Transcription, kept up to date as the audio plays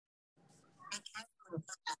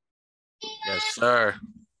Yes, sir.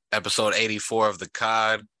 Episode 84 of the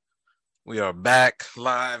COD. We are back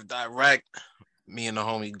live, direct. Me and the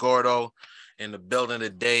homie Gordo in the building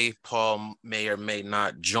today. Paul may or may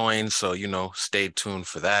not join, so stay tuned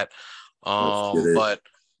for that. But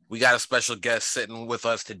we got a special guest sitting with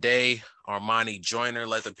us today, Armani Joyner.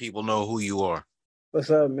 Let the people know who you are. What's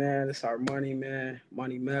up, man? It's Armani, man.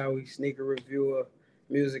 Mani Maui, sneaker reviewer,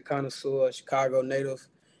 music connoisseur, Chicago native.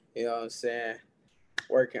 You know what I'm saying?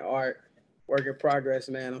 Working art, work in progress,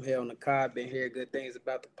 man. I'm here on the COD. Been hearing good things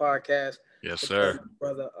about the podcast. Yes, sir.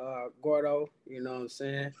 Brother Gordo, you know what I'm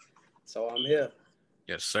saying? So I'm here.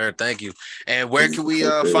 Yes, sir. Thank you. And where can we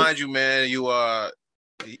find you, man? You're on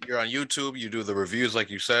YouTube. You do the reviews, like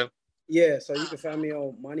you said. Yeah, so you can find me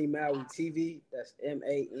on Mani Maui TV. That's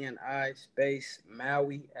MANI space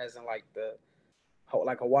Maui, as in like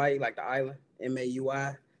Hawaii, like the island.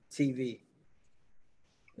 MAUI TV.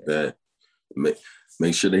 Bet.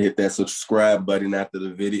 Make sure to hit that subscribe button after the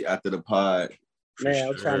video, after the pod. Man,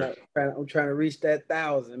 I'm trying to reach that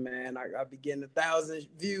 1,000, man. I'll be getting 1,000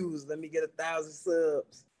 views. Let me get 1,000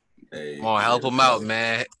 subs. Hey, come on, help them out,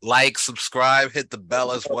 man. Like, subscribe, hit the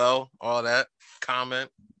bell as well. All that. Comment.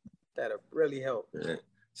 That'll really help. Yeah.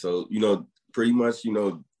 So, pretty much,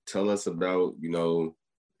 tell us about,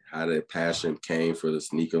 how that passion came for the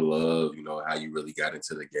sneaker love, how you really got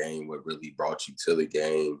into the game, what really brought you to the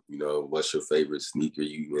game, what's your favorite sneaker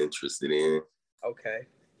you interested in?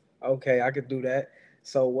 Okay, I could do that.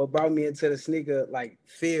 So what brought me into the sneaker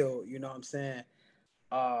field, you know what I'm saying?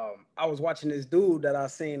 I was watching this dude that I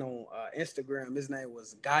seen on Instagram. His name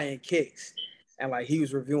was Guy in Kicks, and he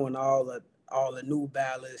was reviewing all the New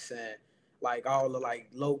Balance and all the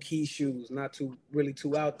low key shoes, not too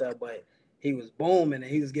out there, but he was booming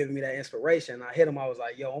and he was giving me that inspiration. I hit him. I was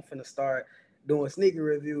like, yo, I'm finna start doing sneaker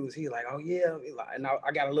reviews. He's like, oh yeah. And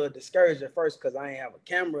I got a little discouraged at first because I ain't have a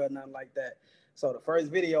camera or nothing like that. So the first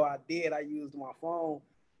video I did, I used my phone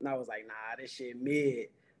and I was like, nah, this shit mid.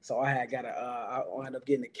 So I ended up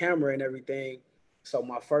getting the camera and everything. So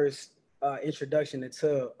my first introduction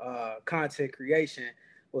into content creation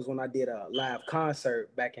was when I did a live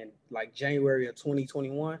concert back in January of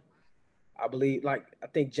 2021. I believe I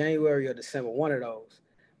think January or December, one of those.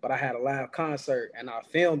 But I had a live concert and I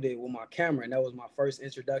filmed it with my camera, and that was my first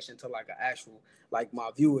introduction to an actual my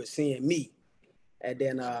viewers seeing me. And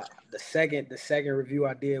then the second review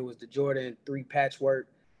I did was the Jordan 3 patchwork,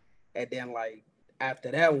 and then after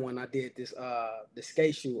that one I did this the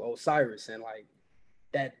skate shoe Osiris, and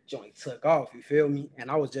that joint took off. You feel me? And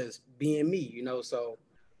I was just being me, so.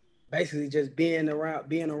 Basically, just being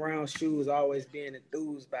around shoes, always being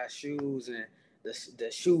enthused by shoes and the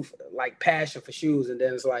shoe passion for shoes. And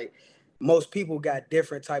then it's most people got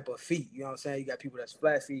different type of feet. You know what I'm saying? You got people that's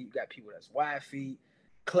flat feet, you got people that's wide feet,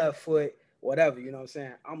 cleft foot, whatever. You know what I'm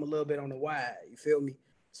saying? I'm a little bit on the wide. You feel me?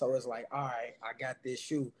 So it's all right, I got this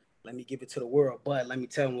shoe. Let me give it to the world. But let me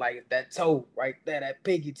tell them that toe right there, that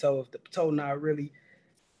pinky toe, if the toe not really.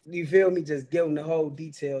 You feel me? Just give them the whole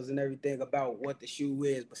details and everything about what the shoe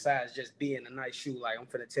is, besides just being a nice shoe. I'm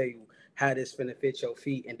finna tell you how this finna fit your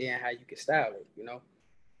feet and then how you can style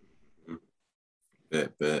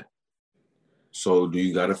it, Bet. So do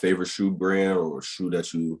you got a favorite shoe brand or a shoe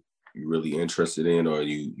that you really interested in, or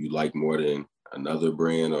you like more than another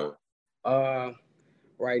brand? Or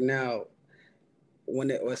right now,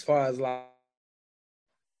 as far as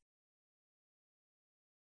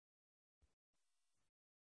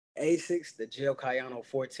Asics, the Gel Cayano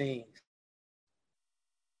 14s.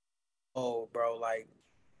 Oh, bro,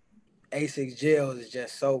 Asics gels is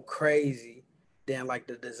just so crazy. Then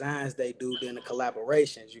the designs they do, then the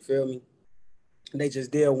collaborations. You feel me? They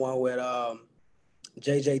just did one with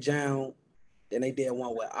JJ Jown. Then they did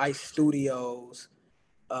one with Ice Studios.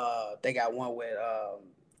 They got one with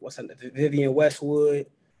Vivian Westwood.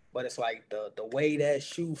 But it's the way that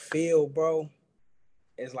shoe feel, bro.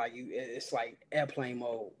 It's it's airplane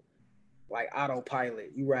mode.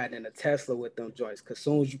 Autopilot, you riding in a Tesla with them joints, because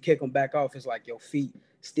soon as you kick them back off, it's your feet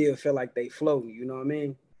still feel like they floating, you know what I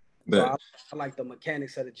mean? So I like the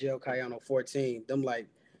mechanics of the Gel Cayano 14, them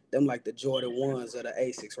the Jordan 1s of the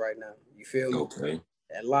Asics right now, you feel me? Okay.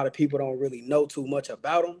 And a lot of people don't really know too much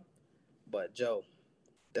about them, but Joe,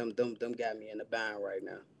 them got me in the bind right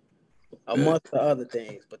now, amongst the other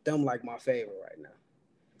things, but them my favorite right now.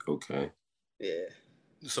 Okay. Yeah.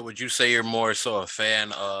 So would you say you're more so a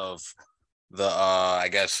fan of the I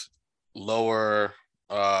guess lower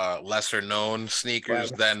lesser known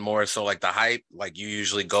sneakers than more so the hype, you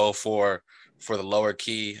usually go for the lower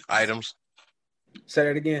key items? Say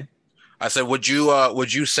that again. I said, would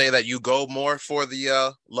you say that you go more for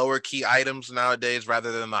the lower key items nowadays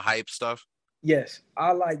rather than the hype stuff? Yes,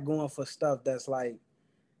 I like going for stuff that's like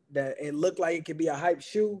that. It looked like it could be a hype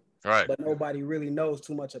shoe, Right. but nobody really knows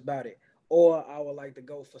too much about it. Or I would like to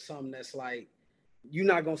go for something that's like you're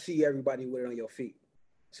not gonna see everybody with it on your feet.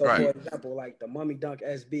 So, Right. for example, like the Mummy Dunk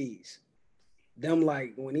SBs, them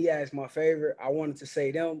like when he asked my favorite, I wanted to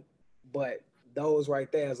say them, but those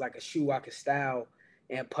right there is like a shoe I could style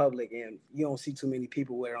in public, and you don't see too many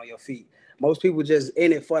people with it on your feet. Most people just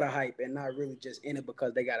in it for the hype and not really just in it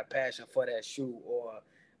because they got a passion for that shoe or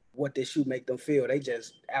what this shoe make them feel. They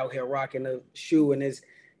just out here rocking the shoe and it's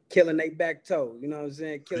killing their back toe. You know what I'm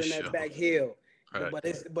saying? For Killing sure. that back heel. Right.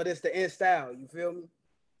 But it's the in style. You feel me?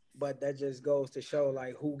 But that just goes to show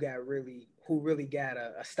like who really got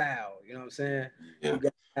a style. You know what I'm saying? Yeah. You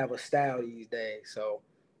got to have a style these days. So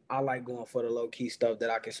I like going for the low key stuff that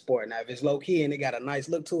I can sport. Now if it's low key and it got a nice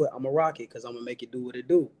look to it, I'm gonna rock it because I'm gonna make it do what it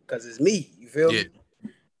do because it's me. You feel Yeah.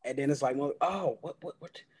 me? And then it's like, well, oh,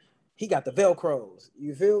 what? He got the Velcros.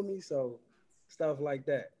 You feel me? So stuff like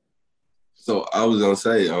that. So I was gonna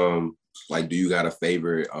say, like, do you got a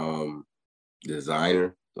favorite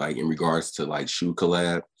designer, like in regards to like shoe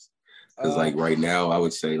collabs? Because like right now, I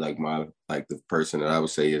would say like the person that I would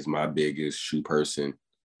say is my biggest shoe person,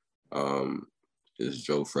 is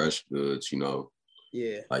Joe Freshgoods. You know,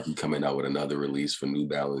 Yeah. like he coming out with another release for New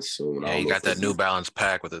Balance soon. Yeah, you got that New Balance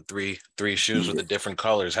pack with the three shoes with the different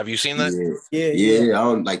colors. Have you seen that? Yeah. I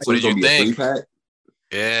don't like. So What it's did gonna you be a think? 3-pack.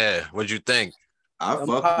 Yeah. What'd you think? I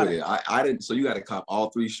fuck with it. I didn't. So you got to cop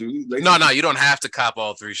all 3 shoes. No, you don't have to cop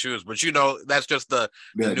all 3 shoes, but you know that's just the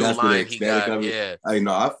new line he got. Yeah, I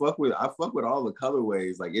know. I fuck with all the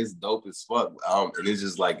colorways. Like it's dope as fuck. And it's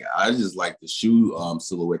just like I just like the shoe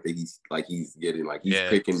silhouette that he's getting. Like he's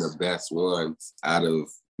picking the best ones out of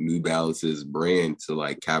New Balance's brand to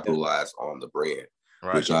like capitalize on the brand,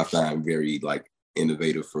 which I find very like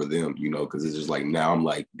innovative for them. You know, because it's just like now I'm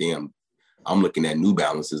like, damn. I'm looking at New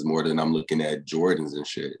Balances more than I'm looking at Jordans and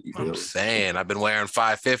shit. I'm saying I've been wearing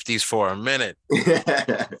 550s for a minute.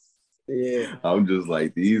 Yeah. I'm just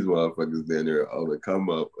like these motherfuckers down there on the come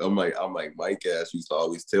up. I'm like Mike Ash used to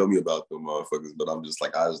always tell me about them motherfuckers, but I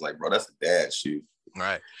was like, bro, that's a dad shoe.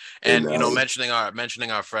 Right. And you know, mentioning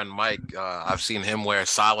our friend Mike, I've seen him wear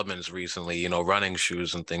Solomon's recently, you know, running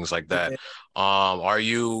shoes and things like that. Are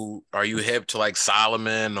you hip to like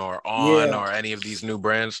Solomon or On or any of these new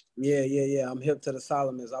brands? Yeah. I'm hip to the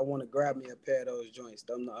Solomons. I want to grab me a pair of those joints.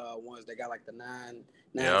 Them ones that got like the nine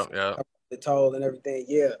the toe and everything.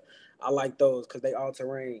 Yeah. I like those because they all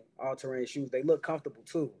terrain shoes. They look comfortable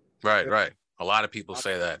too. Right. A lot of people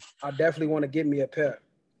say that. I definitely want to get me a pair.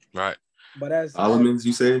 Right. But as Solomons,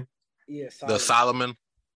 you said? Yeah, the Solomon.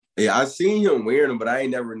 Yeah, I seen him wearing them, but I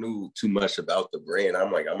ain't never knew too much about the brand.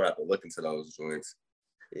 I'm like, I'm gonna have to look into those joints.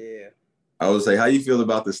 Yeah. I would say, how you feel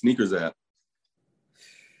about the sneakers app?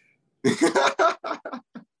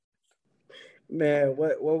 Man,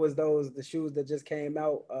 what was the shoes that just came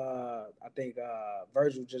out? I think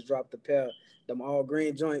Virgil just dropped a pair, them all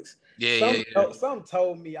green joints. Some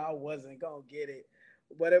told me I wasn't gonna get it,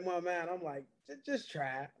 but in my mind, I'm like, just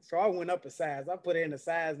try. So I went up a size. I put in a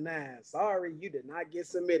size 9. Sorry, you did not get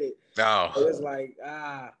submitted. Oh, so it's like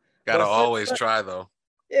gotta always try though.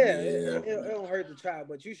 Yeah, it don't hurt to try,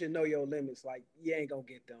 but you should know your limits. Like you ain't gonna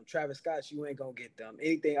get them. Travis Scott, you ain't gonna get them.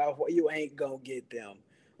 Anything off, you ain't gonna get them.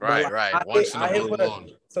 Right. Once in a blue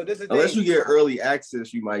moon. So this is unless you get early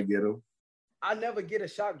access, you might get them. I never get a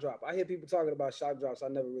shock drop. I hear people talking about shock drops. I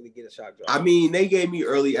never really get a shock drop. I mean, they gave me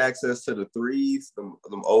early access to the 3s, them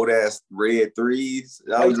old ass red 3s.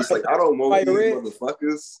 I was just like, I don't want these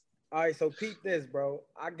motherfuckers. All right, so peep this, bro.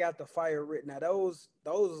 I got the fire red. Now those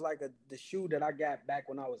was like the shoe that I got back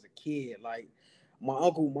when I was a kid. Like my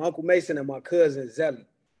uncle Mason and my cousin Zelly.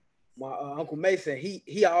 My Uncle Mason,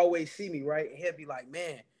 he always see me, right? And he'll be like,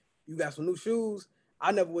 man, you got some new shoes?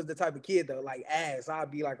 I never was the type of kid that like ass.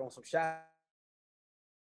 I'd be like on some shot.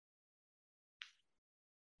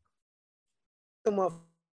 The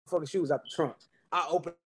motherfucking shoes out the trunk. I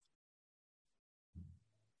open,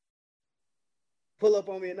 pull up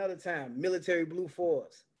on me another time, military blue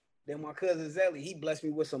 4s. Then my cousin Zelly, he blessed me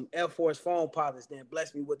with some Air Force foam pilots, then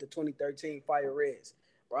blessed me with the 2013 Fire Reds.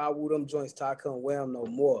 Bro, I woo them joints till I couldn't wear them no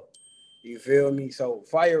more. You feel me? So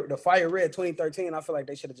the Fire Red 2013, I feel like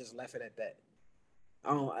they should have just left it at that.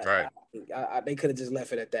 They could have just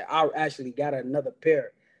left it at that. I actually got another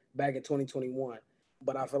pair back in 2021,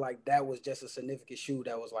 but I feel like that was just a significant shoe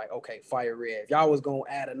that was like, okay, Fire Red. If y'all was gonna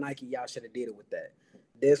add a Nike, y'all should have did it with that.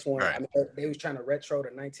 This one, I mean, they was trying to retro the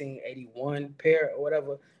 1981 pair or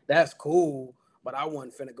whatever. That's cool, but I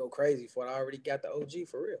wasn't finna go crazy for it. I already got the OG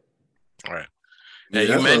for real. All right. Yeah, Yeah, you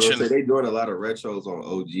that's what I was mentioned gonna say. They doing a lot of retros on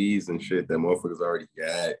OGs and shit that motherfuckers already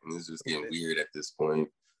got, and it's just getting weird at this point.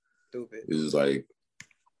 Stupid.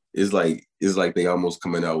 It's like they almost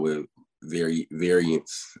coming out with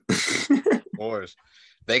variants. of course.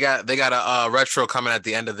 They got a retro coming at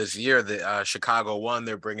the end of this year. The Chicago one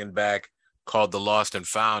they're bringing back called the Lost and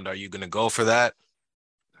Found. Are you gonna go for that?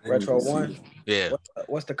 Retro one. Yeah.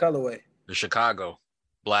 What's the colorway? The Chicago,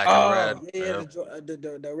 black and red. Yeah, Yep.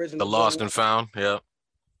 the original. The Lost Jordan and Found. Yeah.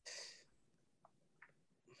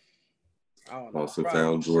 I don't know. Lost and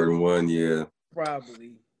Found Jordan 1, yeah.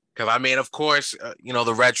 Probably. Because I mean, of course,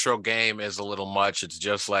 the retro game is a little much. It's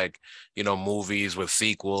just like, movies with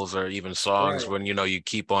sequels or even songs when, you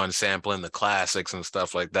keep on sampling the classics and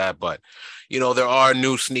stuff like that. But, there are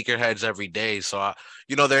new sneakerheads every day. So,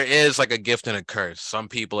 there is like a gift and a curse. Some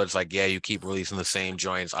people, it's like, yeah, you keep releasing the same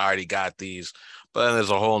joints. I already got these. But then there's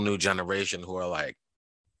a whole new generation who are like,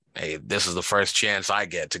 hey, this is the first chance I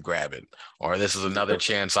get to grab it, or this is another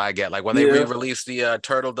chance I get. Like when they re-released the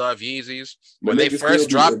Turtle Dove Yeezys, when they first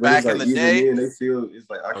dropped back in the day, and they feel it's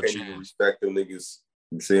like I can't even respect them niggas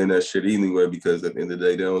saying that shit anyway, because at the end of the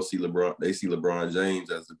day, they don't see LeBron. They see LeBron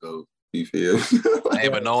James as the GOAT. You feel? Hey,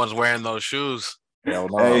 but no one's wearing those shoes. Hell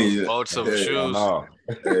no. Boats of shoes. No.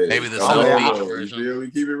 Maybe the South Beach version.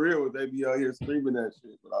 We keep it real. They be out here screaming that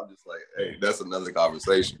shit, but I'm just like, hey, that's another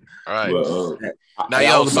conversation. All right. But, now,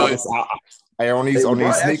 yo, on these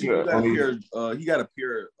sneakers, he got a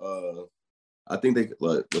pair. I think they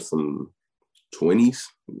with some 20s.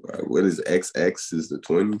 What is XX? Is the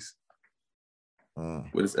 20s?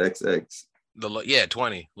 What is XX?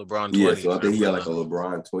 20. LeBron 20. Yeah, so I think he got like a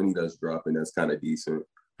LeBron 20 that's dropping. That's kind of decent.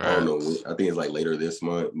 I don't know. I think it's like later this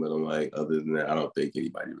month, but I'm like, other than that, I don't think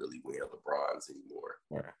anybody really wearing LeBrons anymore.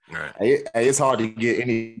 Right. Hey, it's hard to get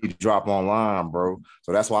any drop online, bro.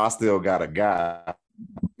 So that's why I still got a guy.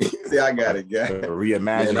 See, I got a guy.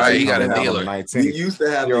 Reimagine. Right, he got a dealer. You used to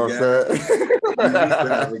have a guy. You used to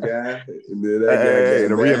have a guy. And then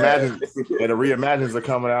the reimagines are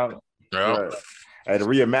coming out. Yep. Right. Hey, the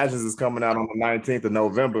reimagines is coming out on the 19th of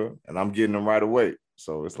November, and I'm getting them right away.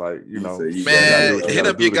 So it's like, man, hit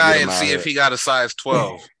up your guy and see if he got a size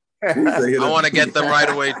 12. I want to get them right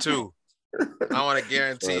away too. I want to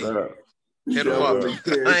guarantee. Hit him up.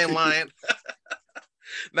 I ain't lying.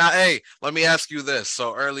 Now, hey, let me ask you this.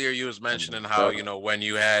 So earlier you was mentioning how, when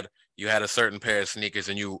you had a certain pair of sneakers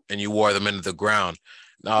and you wore them into the ground.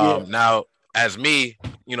 Now, as me,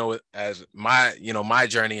 as my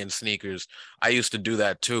journey in sneakers, I used to do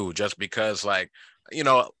that too, just because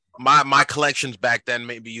my collections back then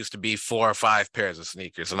maybe used to be 4 or 5 pairs of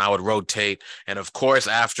sneakers, and I would rotate. And of course,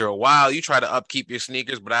 after a while, you try to upkeep your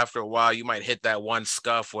sneakers, but after a while, you might hit that one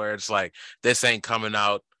scuff where it's like, this ain't coming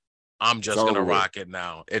out. I'm just gonna rock it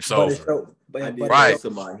now. It's over. But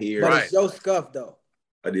it's your scuff though.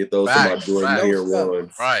 I did those to my Jordan Air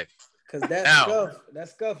ones. Right. Because that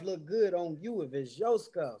scuff look good on you if it's your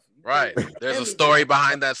scuff. Right. There's a story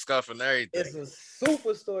behind that scuff and everything. It's a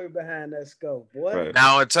super story behind that scuff, boy. Right.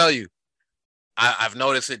 Now I tell you, I've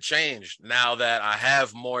noticed it changed now that I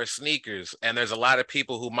have more sneakers, and there's a lot of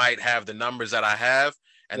people who might have the numbers that I have,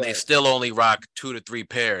 and they still only rock 2 to 3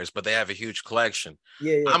 pairs, but they have a huge collection.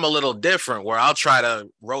 Yeah. I'm a little different where I'll try to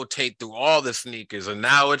rotate through all the sneakers, and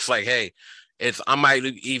now it's like, hey, I might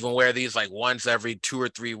even wear these like once every 2 or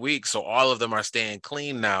 3 weeks. So all of them are staying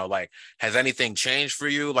clean now. Like, has anything changed for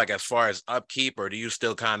you? Like as far as upkeep, or do you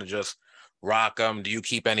still kind of just rock them? Do you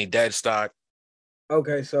keep any dead stock?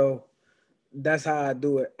 Okay. So that's how I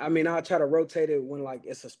do it. I mean, I'll try to rotate it when like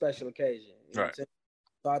it's a special occasion. You know what I'm saying?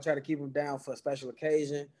 So I try to keep them down for a special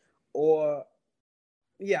occasion, or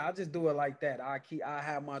I just do it like that. I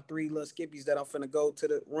have my 3 little skippies that I'm finna go to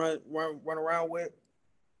the run around with.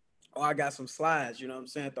 Oh, I got some slides, you know what I'm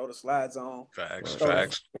saying? Throw the slides on. Facts.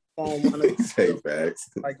 Say facts.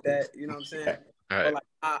 Like that, you know what I'm saying? Right.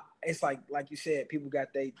 But it's like you said, people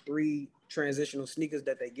got their 3 transitional sneakers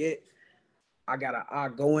that they get. I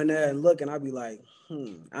go in there and look, and I be like,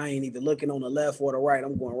 I ain't even looking on the left or the right.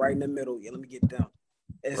 I'm going right in the middle. Yeah, let me get them.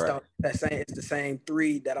 It's the same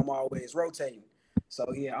 3 that I'm always rotating. So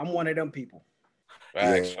yeah, I'm one of them people.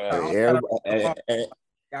 Facts.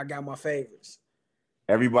 I got my favorites.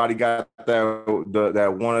 Everybody got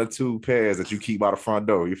that 1 or 2 pairs that you keep by the front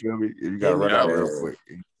door. You feel me? You gotta run out real quick.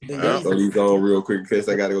 Throw these on real quick in case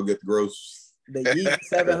I gotta go get the groceries. The Yeezy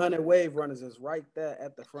 700 Wave Runners is right there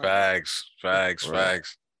at the front. Facts. Right.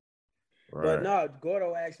 But no,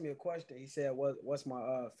 Gordo asked me a question. He said, "What's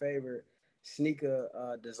my favorite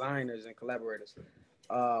sneaker designers and collaborators?"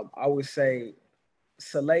 I would say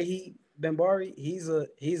Salehi Benbari. He's a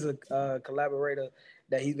collaborator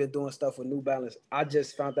that he's been doing stuff with New Balance. I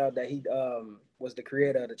just found out that he was the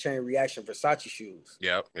creator of the Chain Reaction Versace shoes.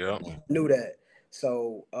 Yep. Knew that.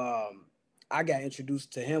 So I got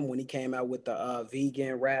introduced to him when he came out with the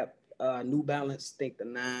vegan wrap New Balance, I think the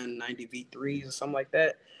 990 V3s or something like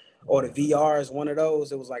that. Or the VRs, one of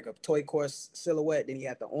those. It was like a toy course silhouette. Then he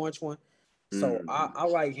had the orange one. So I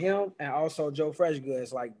like him, and also Joe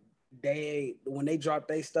Freshgoods. Like when they drop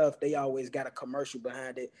their stuff, they always got a commercial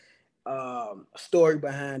behind it, a story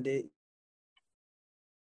behind it.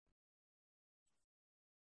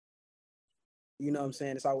 You know what I'm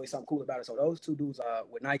saying? It's always something cool about it. So those two dudes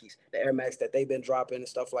with Nikes, the Air Max that they've been dropping and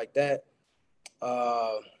stuff like that.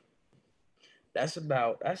 That's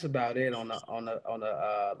about it on the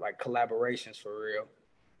like collaborations for real.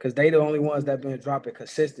 Cause they the only ones that been dropping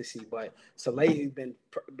consistency, but Soleil been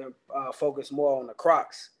focused more on the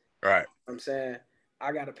Crocs. Right. You know what I'm saying,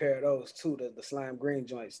 I got a pair of those too, the slime green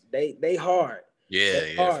joints. They hard.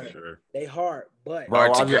 Yeah, hard. for sure. They hard, but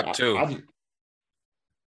hard to grip too.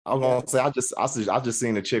 I was gonna say I just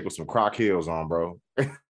seen a chick with some Croc heels on, bro.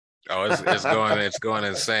 Oh, it's going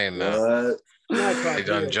insane now. They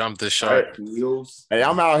done jumped the shark. Hey,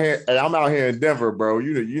 I'm out here in Denver, bro.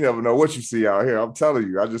 You never know what you see out here. I'm telling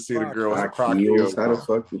you. I just see the girl with Croc heels. How the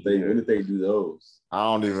fuck did they? When did they do those? I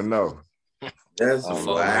don't even know. That's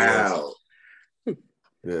wow.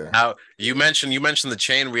 Yeah. Now you mentioned the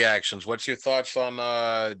chain reactions. What's your thoughts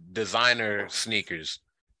on designer sneakers?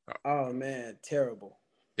 Oh man, terrible.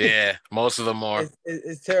 Yeah, most of them are.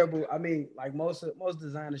 It's terrible. I mean, like most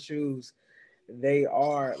designer shoes, they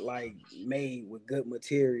are like made with good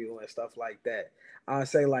material and stuff like that. I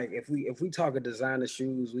say like if we talk of designer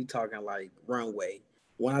shoes, we talking like runway.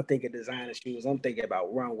 When I think of designer shoes, I'm thinking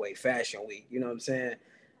about runway, fashion week. You know what I'm saying?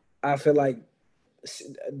 I feel like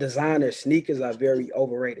designer sneakers are very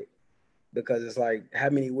overrated because it's like, how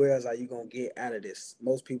many wears are you gonna get out of this?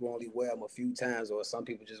 Most people only wear them a few times, or some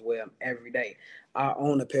people just wear them every day. I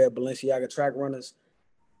own a pair of Balenciaga track runners,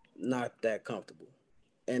 not that comfortable,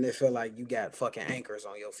 and it feel like you got fucking anchors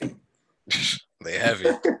on your feet. They heavy.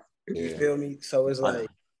 You feel me? So it's like,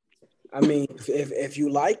 I mean, if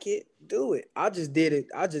you like it, do it. I just did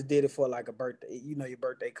it for like a birthday. You know, your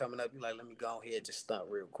birthday coming up. You like, let me go ahead and just stunt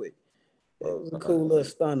real quick. It was a cool little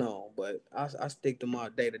stun on, but I stick them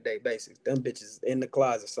on day-to-day basis. Them bitches in the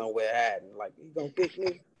closet somewhere hiding. Like, you gonna pick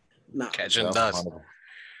me? Nah. Catching dust.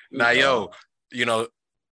 Now, yo, you know,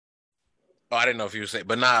 I didn't know if you were saying,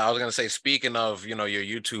 but I was gonna say, speaking of, your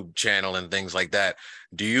YouTube channel and things like that,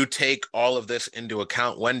 do you take all of this into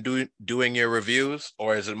account when doing your reviews,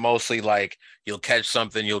 or is it mostly like you'll catch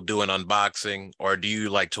something, you'll do an unboxing, or do you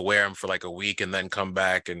like to wear them for like a week and then come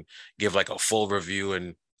back and give like a full review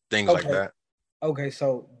and things like that? Okay,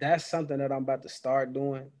 so that's something that I'm about to start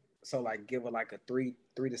doing. So like give it like a 3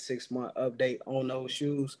 to 6 month update on those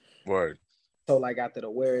shoes. Word. So like after the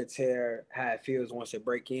wear and tear, how it feels once it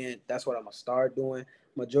break in, that's what I'm gonna start doing.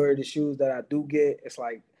 Majority of the shoes that I do get, it's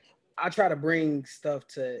like I try to bring stuff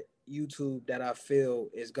to YouTube that I feel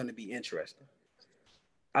is gonna be interesting.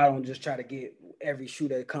 I don't just try to get every shoe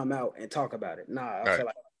that come out and talk about it. Nah, I feel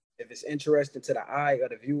like if it's interesting to the eye of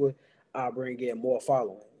the viewer, I'll bring in more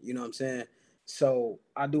following. You know what I'm saying? So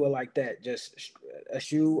I do it like that. Just a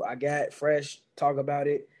shoe I got fresh, talk about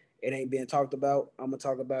it. It ain't being talked about. I'm gonna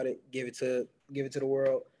talk about it, give it to the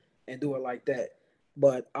world, and do it like that.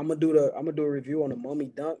 But I'm gonna do a review on the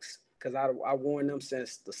Mummy Dunks because I worn them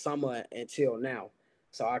since the summer until now.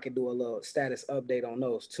 So I can do a little status update on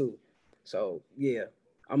those too. So yeah,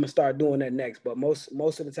 I'm gonna start doing that next. But most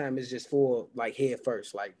of the time it's just for like head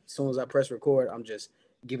first. Like as soon as I press record, I'm just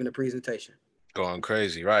giving a presentation. Going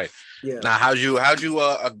crazy, right? Yeah. Now, how'd you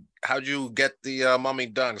get the Mummy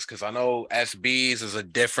Dunks? Because I know SBs is a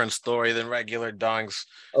different story than regular Dunks.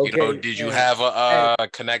 Okay. Did you have a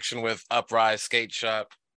connection with Uprise Skate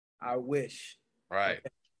Shop? I wish. Right. Okay.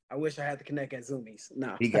 I wish I had to connect at Zoomies.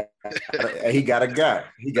 No. He got a guy. He got a guy.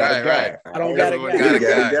 Right. I don't got a guy. Got a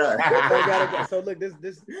guy. I don't got a guy. So look,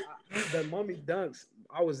 the Mummy Dunks.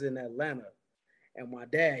 I was in Atlanta, and my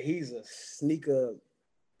dad, he's a sneaker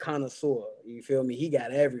connoisseur. You feel me? He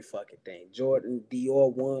got every fucking thing. Jordan,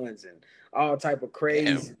 Dior ones, and all type of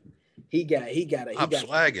crazy. Damn. He got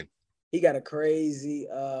a crazy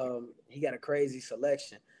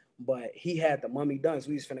selection. But he had the Mummy Dunks.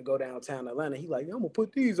 We was finna go downtown Atlanta. He like, I'm gonna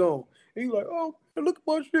put these on. And he like, oh, look at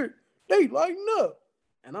my shit. They lighting up.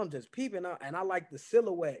 And I'm just peeping out. And I like the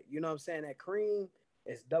silhouette. You know what I'm saying? That cream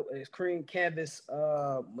is dope. It's cream canvas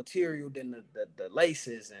material than the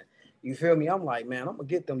laces. And you feel me? I'm like, man, I'm gonna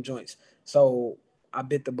get them joints. So I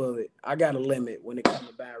bit the bullet. I got a limit when it comes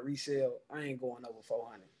to buying resale. I ain't going over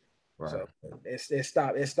 400. Right. So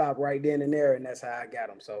it stopped right then and there, and that's how I got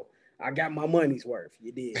them. So I got my money's worth.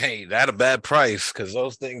 You did. Hey, that a bad price because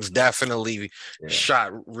those things definitely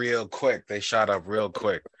shot real quick. They shot up real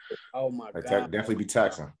quick. Oh my God. Definitely be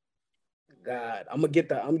taxing. God, I'm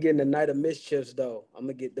getting the Night of Mischiefs though. I'm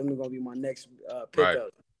gonna get them. Gonna be my next pickup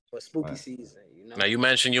for spooky season. You know. Now you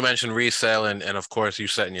mentioned resale and of course you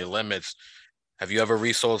setting your limits. Have you ever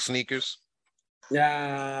resold sneakers?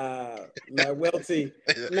 Yeah, Matt Welty.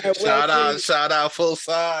 Shout out full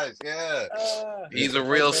size. Yeah. He's a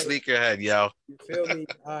real sneakerhead, yo. You feel me?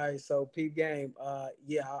 All right, so peep game.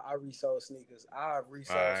 Yeah, I resold sneakers. I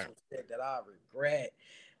resold some shit that I regret.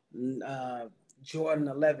 Jordan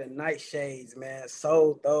 11 Nightshades, man.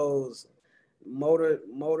 Sold those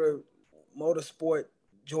motorsport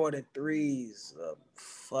Jordan 3s.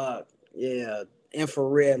 Fuck. Yeah.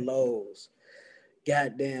 Infrared lows.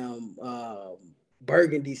 Goddamn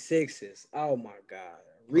burgundy 6s. Oh my God.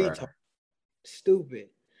 Retard. Stupid.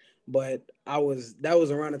 But that was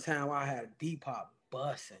around the time I had Depop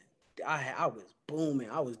bussing. I was booming.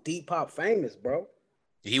 I was Depop famous, bro.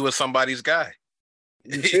 He was somebody's guy.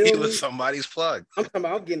 He was somebody's plug.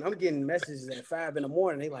 I'm getting messages at 5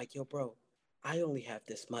 a.m. They like, yo, bro, I only have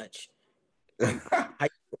this much.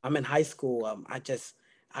 I'm in high school.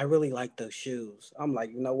 I really like those shoes. I'm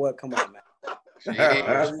like, you know what? Come on, man.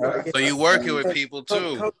 So you working with people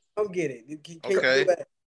too? Come get it. Can you do that?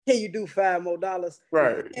 Can you do $5 more?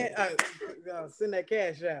 Right. Send that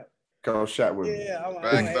cash out. Come shop with me. Yeah,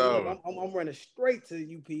 I'm running straight to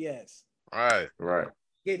UPS. Right.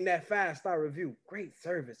 Getting that 5-star review, great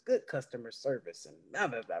service, good customer service, and blah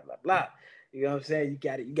blah blah blah blah. You know what I'm saying? You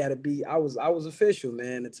got to be. I was official,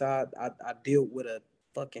 man. It's how I dealt with a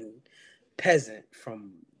fucking peasant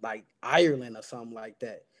from like Ireland or something like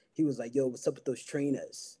that. He was like, "Yo, what's up with those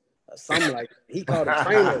trainers?" Or something like that. He called them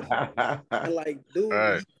trainers. And like, dude,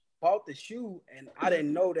 he bought the shoe, and I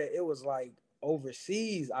didn't know that it was like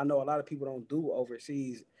overseas. I know a lot of people don't do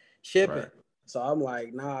overseas shipping. Right. So I'm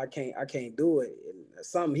like, nah, I can't do it.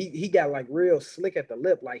 And he got like real slick at the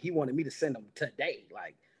lip. Like he wanted me to send them today.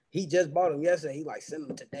 Like he just bought them yesterday. He like send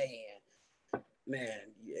them today. And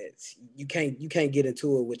man, you can't get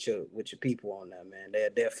into it with your people on that, man.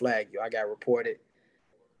 They'll flag you. I got reported.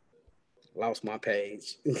 Lost my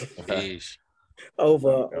page.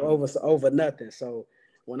 over nothing. So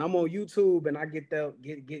when I'm on YouTube and I get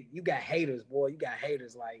you got haters, boy. You got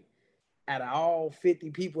haters like. Out of all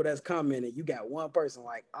 50 people that's coming, and you got one person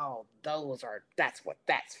like, oh, that's what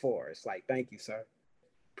that's for. It's like, thank you, sir.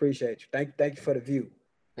 Appreciate you. Thank you for the view.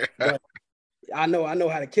 But I know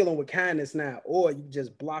how to kill them with kindness now, or you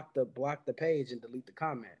just block the page and delete the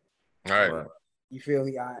comment. All right. You feel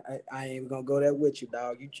me? I ain't gonna go there with you,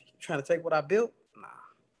 dog. You trying to take what I built?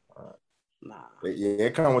 Nah. Yeah,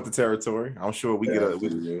 it come with the territory. I'm sure we get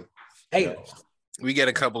we get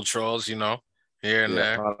a couple trolls, here and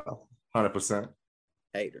there. 100%.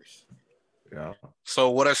 Haters. Yeah. So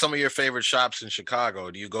what are some of your favorite shops in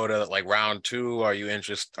Chicago? Do you go to like Round 2? Are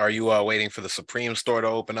you waiting for the Supreme store to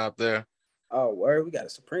open up there? Oh, word, we got a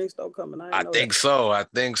Supreme store coming. I think so.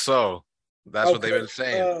 That's what they've been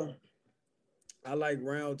saying. I like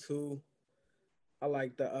Round 2. I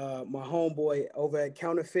like the my homeboy over at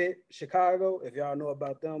Counterfeit Chicago. If y'all know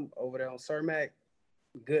about them over there on Cermak,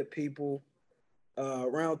 good people.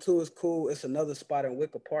 Round 2 is cool. It's another spot in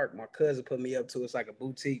Wicker Park. My cousin put me up to. It's like a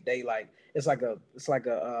boutique. It's like a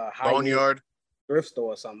Boneyard thrift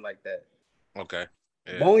store or something like that. Okay.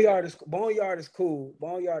 Yeah. Boneyard is cool.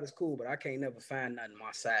 Boneyard is cool, but I can't never find nothing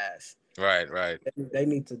my size. Right. They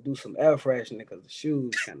need to do some air freshening because the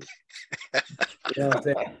shoes kind of. You know what I'm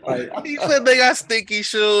saying? Like, he said they got stinky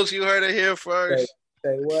shoes. You heard it here first.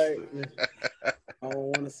 Say what? I don't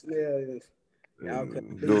want to smell it.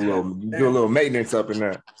 Do a little maintenance up in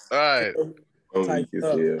there. All right.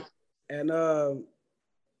 And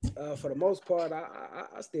for the most part,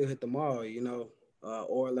 I still hit the mall.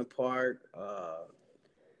 Orland Park.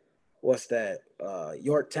 What's that?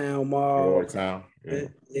 Yorktown Mall. Yorktown.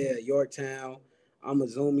 Yeah, Yorktown. I'm a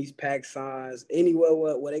Zoomies, Pack Signs, anywhere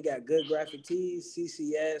where they got good graphic tees,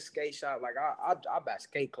 CCS, skate shop. Like I buy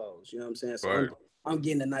skate clothes. You know what I'm saying? So I'm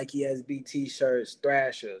getting the Nike SB t-shirts,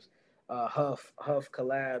 Thrashers. Huff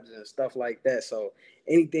collabs and stuff like that. So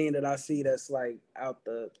anything that I see that's like out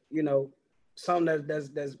the, something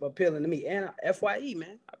that's appealing to me. And FYE,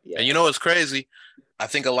 man. Yeah. And what's crazy? I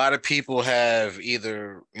think a lot of people have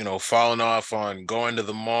either, fallen off on going to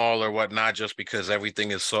the mall or whatnot just because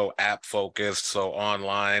everything is so app focused, so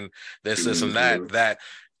online, this and that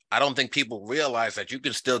I don't think people realize that you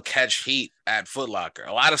can still catch heat at Foot Locker.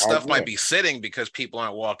 A lot of stuff might be sitting because people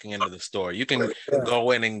aren't walking into the store. You can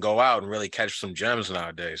go in and go out and really catch some gems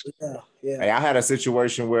nowadays. Yeah. Hey, I had a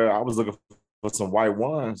situation where I was looking for some white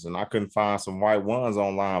ones and I couldn't find some white ones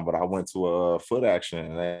online, but I went to a Foot Action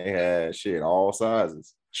and they had shit all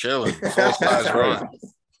sizes. Chilling, full size run.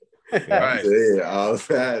 Right. Yeah, all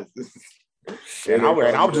sizes. And I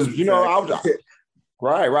was just,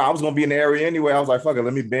 right. I was gonna be in the area anyway. I was like, fuck it,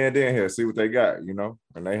 let me bend in here, see what they got,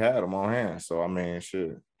 and they had them on hand. So I mean,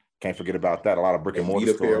 shit, can't forget about that. A lot of brick and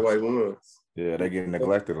mortar stores. White ones. Yeah, they get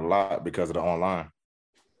neglected a lot because of the online.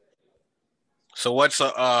 So what's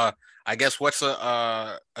a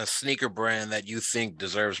sneaker brand that you think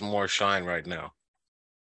deserves more shine right now?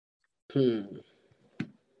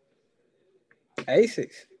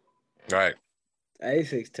 Asics. Right.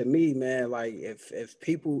 Asics, to me, man, like if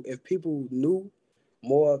people knew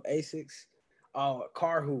more of Asics,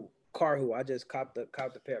 Carhu. I just copped the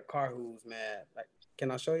pair of Carhus, man. Like, can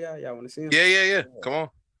I show y'all? Y'all want to see them? Yeah. Come on.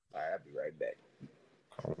 All right, I'll be right back.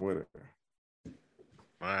 Come with it.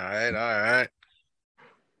 All right.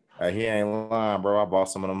 Hey, he ain't lying, bro. I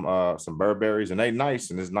bought some of them, some Burberrys, and they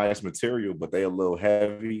nice and it's nice material, but they a little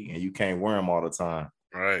heavy, and you can't wear them all the time.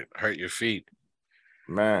 Right, hurt your feet,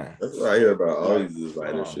 man. That's what I hear about all these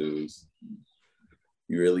designer shoes.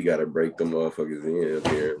 You really got to break them motherfuckers in up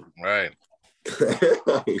here, right?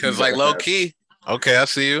 Because like low key, okay, I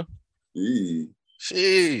see you.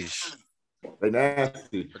 Sheesh. They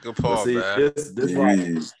nasty. Good Paul, see, man. This right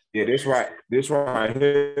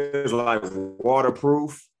here is like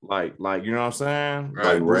waterproof, like you know what I'm saying?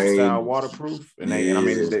 Right. Like rain style waterproof, and and I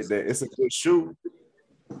mean it's a good shoe.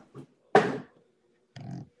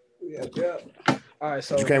 Yeah. All right,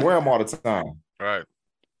 so but you can't wear them all the time. Right.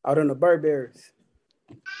 Out in the Burberrys.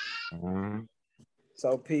 Mm-hmm.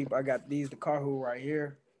 So peep, I got the Carhu right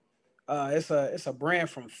here. It's a brand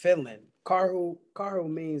from Finland. Carhu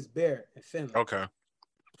means bear in Finland. Okay.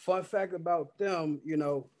 Fun fact about them,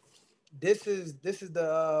 this is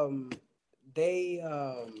the they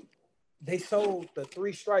sold the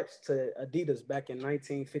 3 stripes to Adidas back in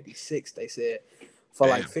 1956. They said for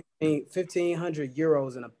like 1,500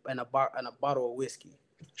 euros in a bottle of whiskey.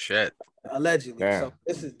 Shit. Allegedly. Damn. So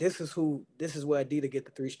this is where Adidas get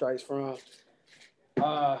the 3 stripes from.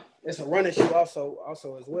 It's a running shoe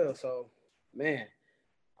also as well. So man,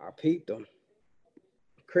 I peeped them.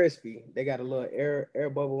 Crispy. They got a little air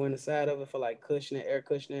bubble in the side of it for like air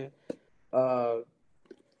cushioning.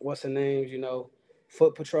 What's the names?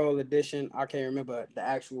 Foot Patrol edition. I can't remember the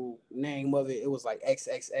actual name of it. It was like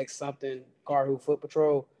XXX something. Carhu Foot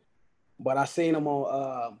Patrol. But I seen them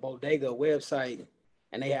on Bodega website,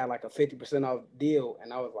 and they had like a 50% off deal,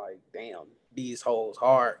 and I was like, damn, these hoes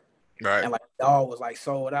hard. Right. And like all was like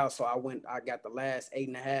sold out, so I got the last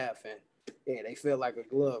 8.5, and yeah, they feel like a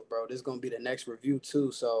glove, bro. This is gonna be the next review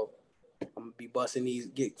too, so I'm gonna be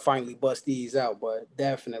finally bust these out, but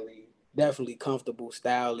definitely comfortable,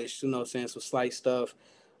 stylish, some slight stuff.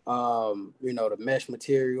 The mesh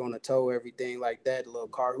material on the toe, everything like that, the little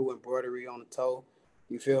Carhu embroidery on the toe.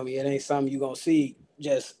 You feel me? It ain't something you gonna see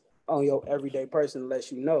just on your everyday person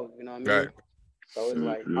unless you know what I mean? Right. So it's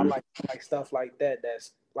like I like stuff like that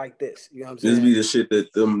that's like this. You know what I'm saying? This be the shit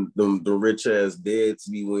that the rich ass dads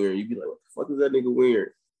be wearing. You be like, what the fuck is that nigga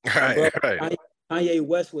wearing? Right. Kanye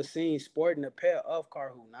West was seen sporting a pair of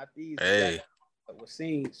Carhu, not these. Hey. Was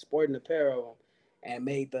seen sporting a pair of them and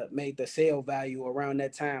made the sale value around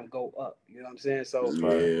that time go up. You know what I'm saying? So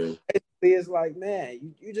it's like,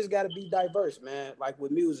 man, you just got to be diverse, man. Like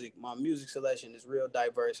with music, my music selection is real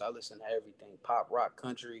diverse. I listen to everything: pop, rock,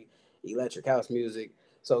 country, electric house music.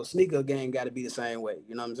 So sneaker game got to be the same way.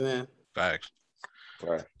 You know what I'm saying? Facts.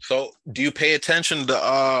 Right. So do you pay attention to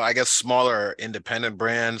I guess smaller independent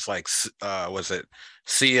brands like was it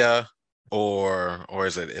Sia or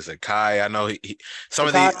is it Kai? I know some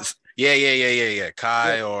of these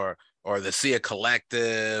Kai or the Sia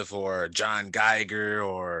Collective or John Geiger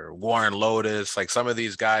or Warren Lotus, like some of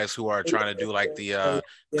these guys who are trying to do like the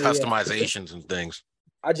customizations and things.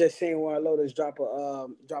 I just seen Warren Lotus drop a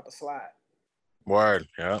slide. Word,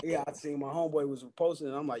 yeah. Yeah, I seen my homeboy was posting,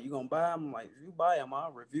 and I'm like, "You gonna buy them?" I'm like, "If you buy them,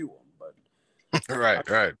 I'll review them." But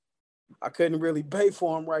right. I couldn't really pay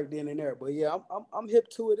for them right then and there. But yeah, I'm hip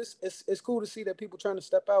to it. It's cool to see that people trying to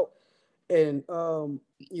step out and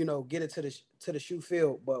get it to the shoe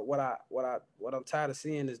field. But what I'm tired of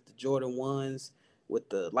seeing is the Jordan 1s with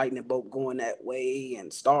the lightning bolt going that way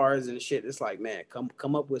and stars and shit. It's like, man,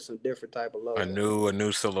 come up with some different type of logo. A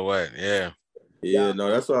new silhouette, yeah. Yeah, no,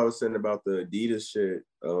 that's what I was saying about the Adidas shit.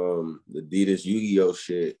 The Adidas Yu-Gi-Oh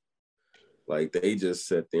shit. Like they just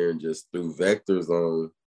sat there and just threw vectors on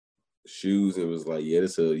shoes and was like, yeah,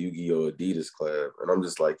 this is a Yu-Gi-Oh! Adidas collab. And I'm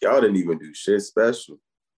just like, y'all didn't even do shit special.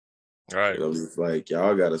 Right. And I'm just like,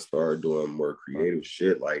 y'all got to start doing more creative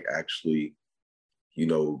shit, like actually, you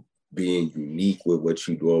know, being unique with what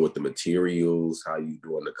you doing with the materials, how you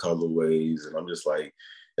doing the colorways. And I'm just like,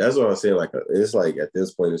 that's what I'm saying. Like, it's like at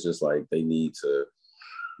this point, it's just like they need to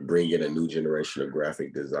bring in a new generation of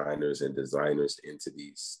graphic designers and designers into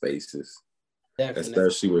these spaces. Definitely.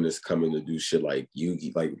 Especially when it's coming to do shit like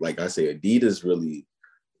Yugi, like I say, Adidas really,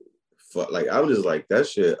 like I'm just like that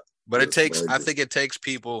shit. But it takes, I think it takes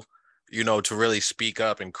people, you know, to really speak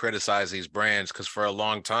up and criticize these brands, because for a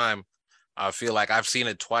long time, I feel like I've seen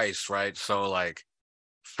it twice, right? So like,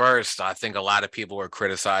 first, I think a lot of people were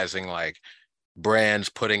criticizing like brands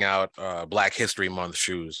putting out Black History Month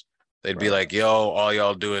shoes. They'd be like, yo, all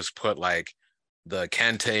y'all do is put like the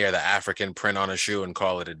Kente or the African print on a shoe and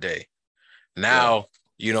call it a day. Now,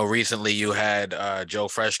 you know, recently you had Joe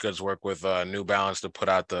Freshgoods work with New Balance to put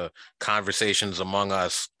out the Conversations Among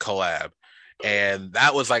Us collab. And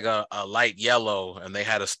that was like a light yellow, and they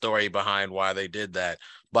had a story behind why they did that.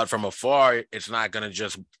 But from afar, it's not going to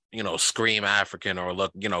just, you know, scream African or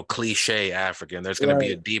look, you know, cliche African. There's going to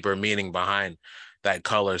be a deeper meaning behind that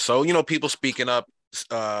color. So, you know, people speaking up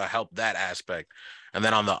help that aspect. And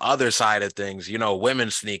then on the other side of things, you know,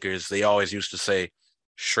 women's sneakers, they always used to say,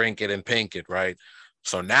 shrink it and pink it, right?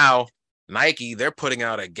 So now Nike, they're putting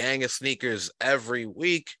out a gang of sneakers every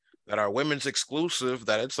week that are women's exclusive,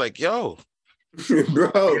 that it's like, yo,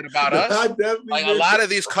 bro, about us. Like a lot of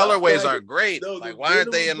these colorways are great. No, like, why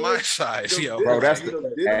aren't they in my size, yo? Bro, that's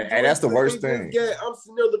the worst thing. I'm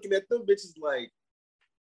sitting there looking at them bitches like,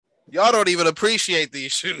 y'all don't even appreciate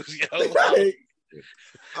these shoes, yo.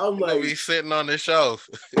 I'm like, be sitting on the shelf.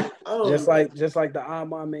 just like the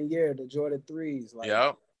Armand Meniere, the Jordan 3s. Like,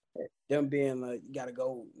 them being like, you got to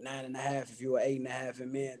go 9.5 if you were 8.5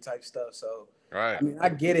 in men type stuff. So, right. I mean, I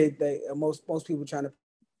get it. They most people trying to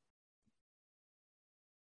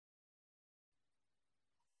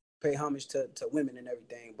pay homage to women and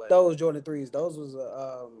everything, but those Jordan 3s, those was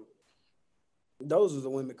a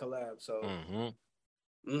women collab. So,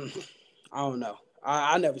 I don't know.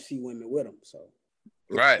 I never see women with them. So.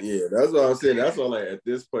 Right. Yeah, that's what I'm saying. That's why, like, at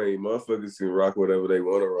this point, motherfuckers can rock whatever they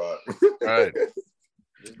want to rock. Right.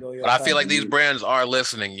 But I feel like these brands are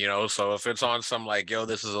listening, you know. So if it's on some like, yo,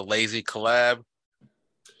 this is a lazy collab,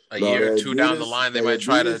 a year or two down the line, they might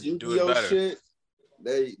try to do it better. Shit,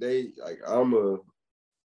 they like, I'm a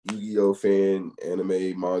Yu-Gi-Oh fan,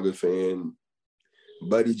 anime, manga fan.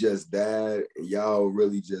 Buddy just died, and y'all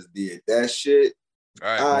really just did that shit.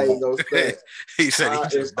 Right. I ain't gonna stand. He said he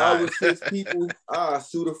just died. I was 6 people, I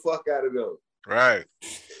sue the fuck out of them. Right.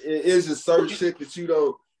 It's just certain shit that you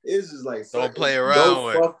don't. It's just like don't play around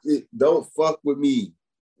with. Don't fuck with me.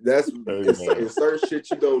 That's certain shit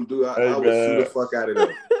you don't do. I would sue the fuck out of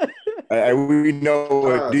them. Hey, we know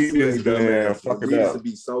what Adidas been fucking up. To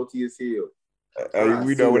be salty as hell. Hey,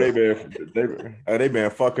 we know what they been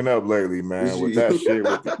fucking up lately, man. With that shit,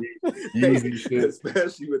 with the Yeezy shit,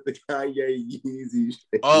 especially with the Kanye Yeezy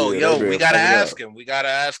shit. Oh, yeah, yo, we gotta ask him. We gotta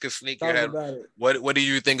ask a sneakerhead. What do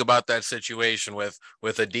you think about that situation with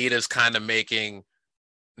Adidas kind of making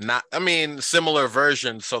similar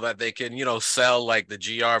versions so that they can, you know, sell like the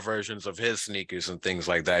GR versions of his sneakers and things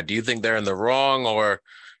like that? Do you think they're in the wrong, or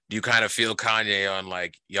do you kind of feel Kanye on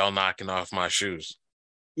like, y'all knocking off my shoes?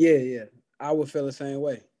 Yeah. I would feel the same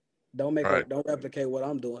way. Don't replicate what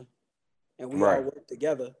I'm doing, and we all work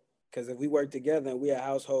together. Because if we work together and we a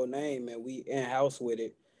household name and we in house with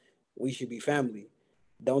it, we should be family.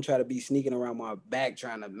 Don't try to be sneaking around my back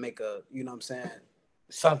trying to make a, you know what I'm saying,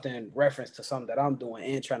 something reference to something that I'm doing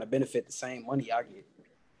and trying to benefit the same money I get.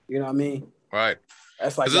 You know what I mean? Right.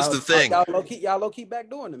 That's like this is the thing. Y'all low key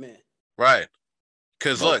backdooring the man. Right.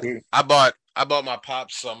 Because look, I bought my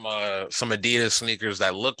pops some Adidas sneakers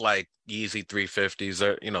that look like Yeezy 350s.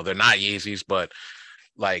 They're not Yeezys, but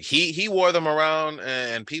like he wore them around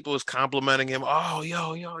and people was complimenting him. Oh,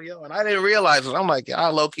 yo. And I didn't realize it. I'm like, I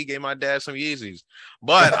low-key gave my dad some Yeezys.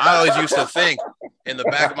 But I always used to think, in the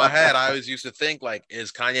back of my head, like,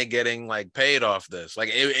 is Kanye getting like paid off this? Like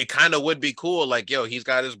it kind of would be cool. Like, yo, he's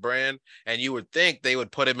got his brand, and you would think they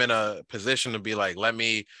would put him in a position to be like, let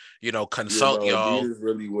me, you know, consult y'all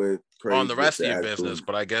really went on the rest of your business.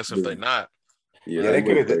 But I guess if they're not, they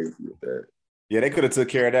could have. Yeah, they could have took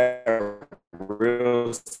care of that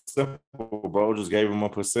real simple, bro. Just gave him a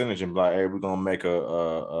percentage and be like, hey, we're gonna make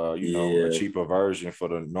a cheaper version for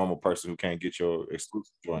the normal person who can't get your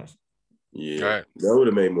exclusive joints. Yeah, right. That would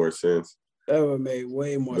have made more sense. That would have made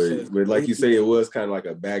way more sense. But like you say, it was kind of like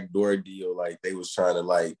a backdoor deal. Like they was trying to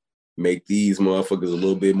like make these motherfuckers a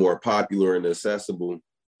little bit more popular and accessible.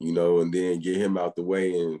 you know, and then get him out the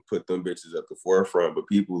way and put them bitches at the forefront. But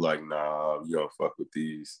people like, nah, you don't fuck with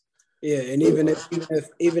these. Yeah, and even if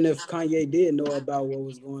Kanye did know about what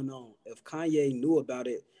was going on, if Kanye knew about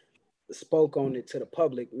it, spoke on it to the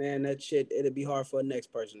public, man, that shit, it'd be hard for the next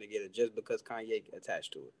person to get it just because Kanye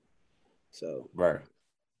attached to it. So right.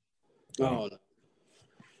 I don't know.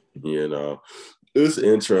 You know, it's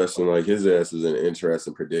interesting. Like his ass is in an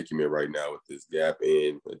interesting predicament right now with this Gap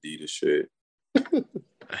and Adidas shit.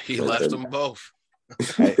 He left them both.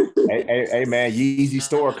 Hey, man, Yeezy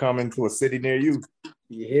store coming to a city near you.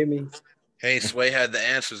 You hear me? Hey, Sway had the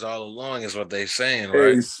answers all along, is what they saying,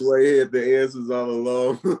 right? Hey, Sway had the answers all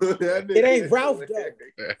along. It ain't Ralph though.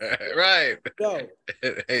 Right. No.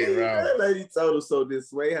 Hey, Ralph. That lady told him, so did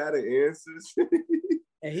Sway had the answers?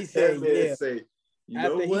 And he said, yeah. Say, you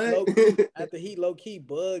after know what? After he low-key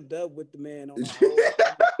bugged up with the man on the whole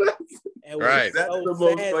and right. That's so the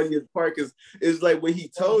most funniest part, because it's like when he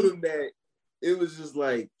told him that, it was just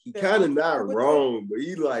like, he kind of not wrong, but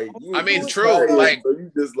he like, I mean, true. Kanye, like, so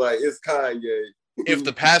you just like, it's Kanye. If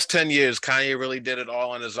the past 10 years Kanye really did it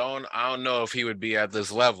all on his own, I don't know if he would be at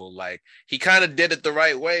this level. Like, he kind of did it the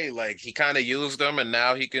right way. Like, he kind of used them, and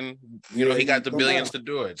now he can, you know, he got the billions to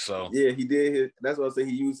do it. So yeah, he did. That's what I'm saying.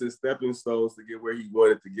 He used his stepping stones to get where he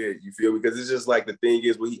wanted to get. You feel me? Because it's just like the thing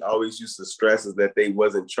is, what he always used to stress is that they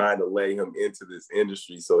wasn't trying to lay him into this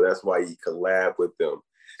industry, so that's why he collabed with them.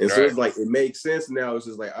 And so it's like, it makes sense now. It's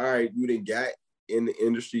just like, all right, you didn't got in the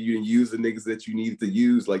industry, you didn't use the niggas that you needed to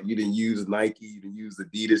use. Like, you didn't use Nike, you didn't use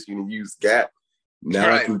Adidas, you didn't use Gap. Now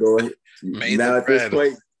I can go ahead. Now at this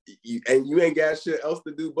point, you ain't got shit else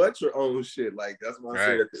to do but your own shit. Like, that's what I'm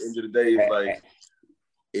saying. At the end of the day, it's like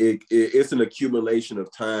it's an accumulation of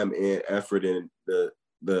time and effort and the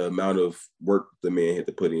amount of work the man had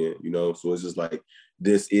to put in, you know. So it's just like,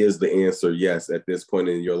 this is the answer. Yes, at this point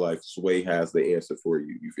in your life, Sway has the answer for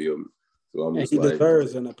you. You feel me? So I'm just he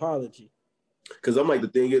deserves an apology. Because I'm like, the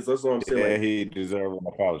thing is, that's what I'm saying. Yeah, like, he deserves an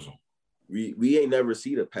apology. We ain't never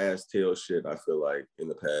see the past tail shit, I feel like, in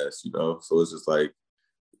the past, you know. So it's just like,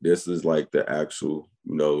 this is like the actual,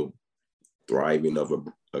 you know, thriving of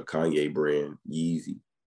a Kanye brand, Yeezy.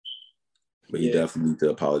 But he definitely need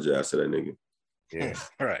to apologize to that nigga. Yeah,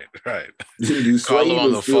 right. Call him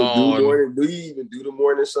on the phone. Do you even do the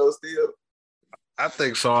morning show still? I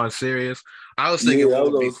think so. On serious, I was thinking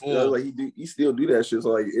what would be cool. Like, he still do that shit. So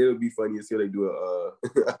like, it would be funny as hell they do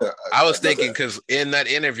I was thinking, because in that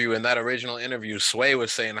original interview, Sway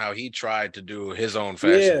was saying how he tried to do his own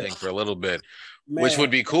fashion thing for a little bit. Man, which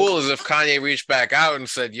would be cool is if Kanye reached back out and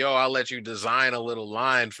said, "Yo, I'll let you design a little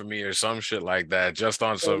line for me," or some shit like that, just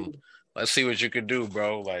on some. Let's see what you could do,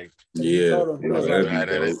 bro. Like, he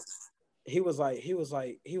was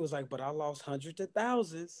like, but I lost hundreds of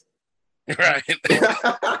thousands. Right.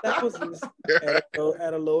 Thousands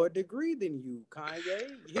at a lower degree than you,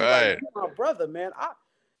 Kanye. He right. Like, my brother, man. I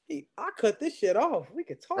cut this shit off. We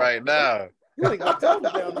could talk right now. You ain't gonna talk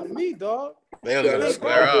down on me, dog. They was gonna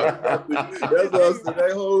square up. That's what I'm saying.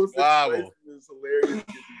 That whole situation is hilarious,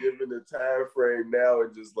 given the time frame now,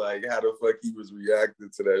 and just like how the fuck he was reacting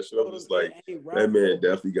to that shit. I'm just like, that man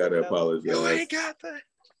definitely gotta apologize. You ain't got that.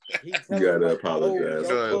 You gotta apologize.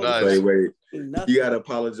 The same way you gotta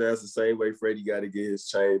apologize the same way Freddie gotta get his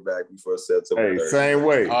chain back before September 30th. Same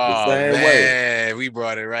way. Oh, the same way. We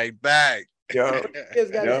brought it right back. Yo.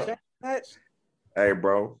 His chain back. Hey,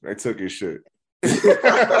 bro, they took his shit.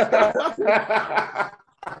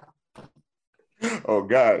 Oh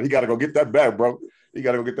God, he gotta go get that back, bro. He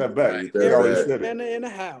gotta go get that back. Right. In the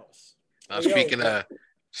house. Now,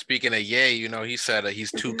 speaking of Ye, you know, he said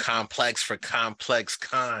he's too complex for Complex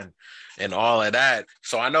Con and all of that.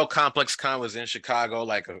 So I know Complex Con was in Chicago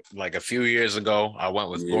like a few years ago. I went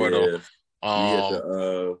with Gordo.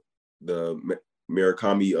 The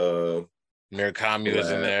Murakami Murakami was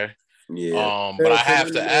in there. Yeah. But I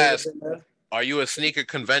have to ask, are you a sneaker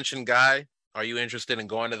convention guy? Are you interested in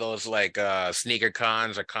going to those like sneaker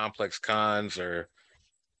cons or Complex Cons? Or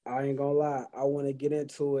I ain't gonna lie, I want to get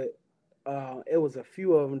into it. It was a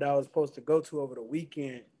few of them that I was supposed to go to over the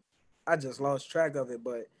weekend. I just lost track of it,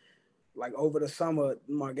 but like over the summer,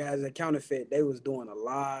 my guys at Counterfeit, they was doing a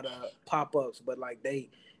lot of pop-ups, but like they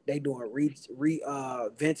doing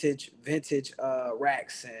vintage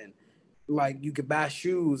racks, and like you could buy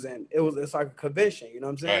shoes, and it's like a convention, you know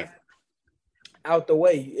what I'm saying? Right. Out the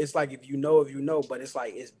way, it's like if you know, but it's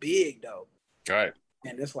like it's big though. Right.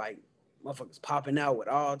 And it's like motherfuckers popping out with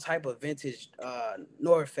all type of vintage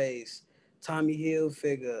North Face, Tommy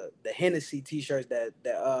Hilfiger, the Hennessy t-shirts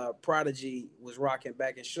that Prodigy was rocking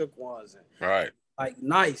back in Shook ones, and right. Like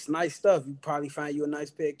nice stuff. You probably find you a nice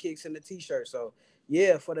pair of kicks in the t-shirt. So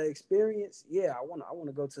yeah, for the experience, yeah, I want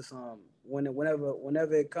to go to some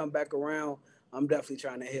whenever it come back around. I'm definitely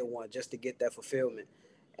trying to hit one just to get that fulfillment,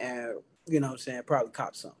 and you know what I'm saying, probably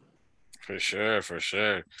cop something. For sure, for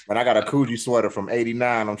sure. And I got a Coogee sweater from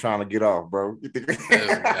 '89. I'm trying to get off, bro. This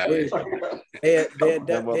guy. They're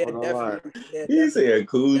That motherfucker lying. He said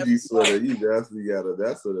Coogee sweater. You definitely got a.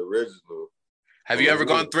 That's an original. Have you ever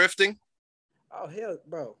gone thrifting? Oh hell,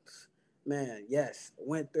 bro, man, yes.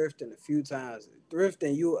 Went thrifting a few times.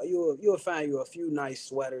 Thrifting, you'll find you a few nice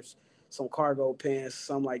sweaters, some cargo pants,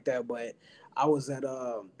 something like that. But I was at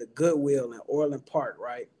the Goodwill in Orland Park,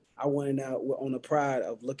 right? I went out on the pride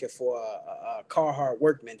of looking for a Carhartt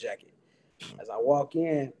workman jacket. As I walk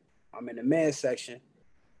in, I'm in the men's section.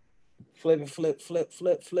 Flip,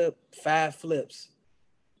 5 flips.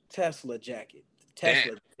 Tesla jacket.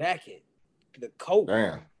 The coat.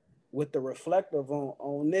 Damn. With the reflective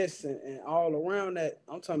on this and all around that.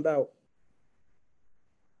 I'm talking about.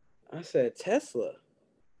 I said Tesla.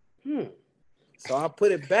 So I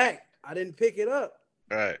put it back. I didn't pick it up.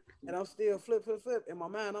 Right. And I'm still flip. In my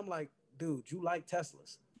mind, I'm like, dude, you like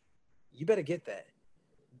Teslas. You better get that.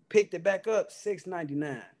 Picked it back up,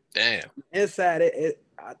 $6.99. Damn. Inside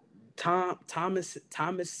Thomas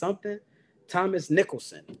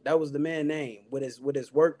Nicholson. That was the man's name with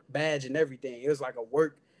his work badge and everything. It was like a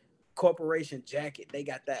work corporation jacket. They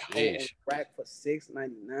got that whole rack for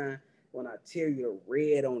 $6.99. When I tell you the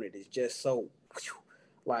red on it is just so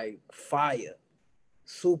like fire,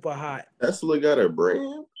 super hot. Tesla got a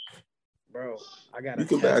brand, bro. You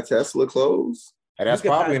can buy Tesla clothes. And that's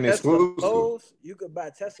probably an exclusive. You could buy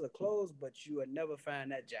Tesla clothes, but you would never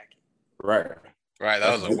find that jacket. Right. Right.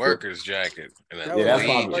 That was a worker's jacket and a that's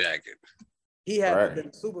lead jacket. He had to be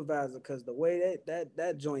the supervisor because the way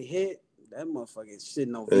that joint hit, that motherfucker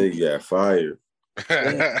shitting on. He got fired.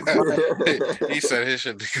 He said his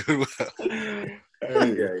shit did good well.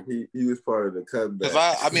 Yeah, he was part of the cutback.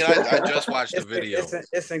 I just watched the video.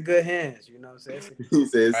 It's in good hands, you know what I'm saying? He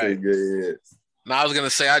said it's in good hands. Now I was gonna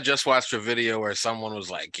say I just watched a video where someone was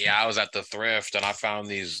like, "Yeah, I was at the thrift and I found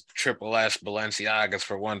these triple S Balenciagas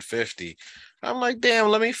for $150." I'm like, "Damn,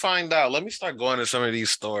 let me find out. Let me start going to some of these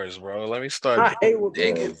stores, bro. Let me start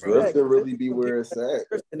digging, bro." Thrifting really be where it's at.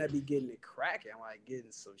 And I be getting it cracking, like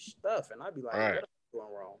getting some stuff, and I'd be like, "What am I doing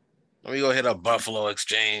wrong?" Let me go hit a Buffalo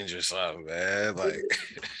Exchange or something, man. Like,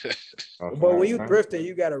 but when you thrifting,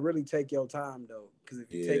 you gotta really take your time though, because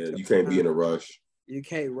if you can't be in a rush. You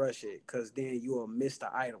can't rush it, because then you will miss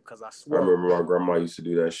the item. Because I swear, I remember my grandma used to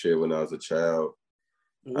do that shit when I was a child.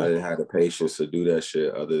 I didn't have the patience to do that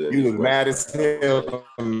shit. Other than you was mad as hell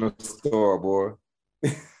in the store, boy.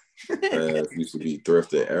 Used to be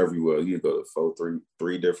thrifting everywhere. You go to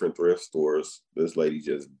three different thrift stores. This lady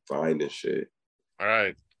just finding shit. All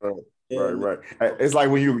right. Right. It's like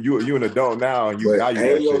when you an adult now and you value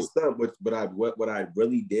that shit. Stuff, what I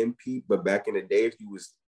really didn't peep, but back in the day, if you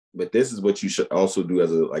was. But this is what you should also do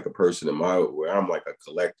as a person in where I'm like a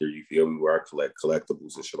collector, you feel me, where I collect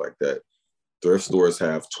collectibles and shit like that. Thrift stores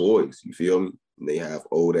have toys, you feel me? And they have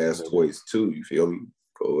old ass toys too, you feel me?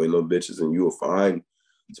 Go in those bitches and you will find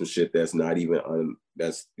some shit that's not even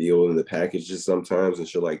that's still in the packages sometimes and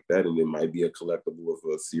shit like that. And it might be a collectible of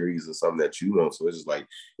a series or something that you want. So it's just like,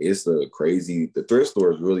 the thrift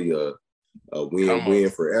store is really a win-win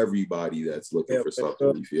for everybody that's looking for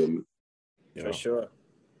something, you feel me? For sure.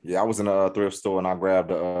 Yeah, I was in a thrift store and I grabbed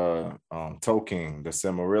the Tolkien, the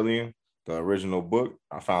Silmarillion, the original book.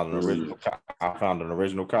 I found an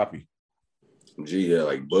original copy. Gee, yeah,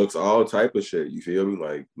 like books, all type of shit. You feel me?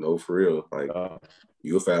 Like, no, for real. Like,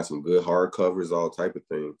 you'll find some good hardcovers, all type of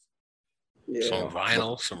things. Yeah. Some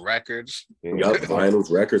vinyl, some records. Yup,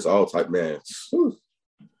 vinyls, records, all type, man.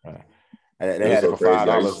 They had it for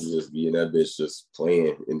 $5. Just be in that bitch just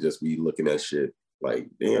playing and just be looking at shit. Like,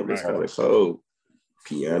 damn, this kind of cold.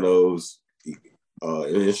 Pianos,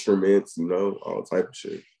 instruments, all type of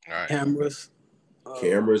shit. Right. Cameras,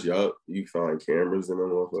 yup. You find cameras in them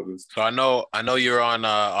motherfuckers. So I know you're on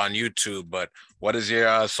YouTube, but what is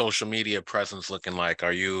your social media presence looking like?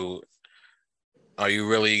 Are you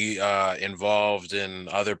really involved in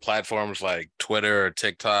other platforms like Twitter or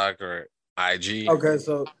TikTok or IG? Okay,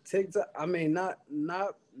 so TikTok, I mean, not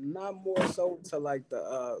more so to like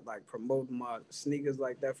the like promoting my sneakers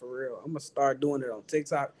like that for real. I'm gonna start doing it on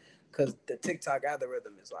TikTok because the TikTok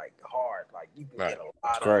algorithm is like hard. Like you can get a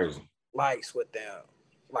lot of likes with them,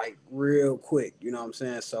 like real quick. You know what I'm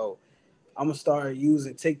saying? So I'm gonna start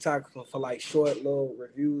using TikTok for like short little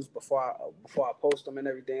reviews before I post them and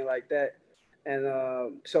everything like that. And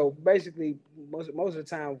so basically, most of the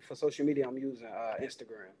time for social media, I'm using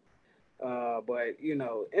Instagram. But you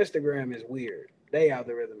know, Instagram is weird. They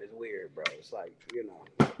algorithm is weird, bro. It's like, you know,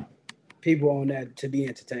 people on that to be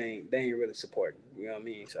entertained, they ain't really supporting. You know what I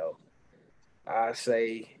mean? So I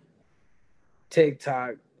say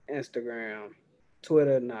TikTok, Instagram,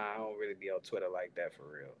 Twitter. Nah, I don't really be on Twitter like that for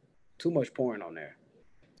real. Too much porn on there.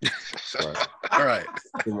 Right. All right.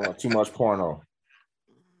 Too much porno.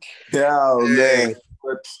 Oh Hey.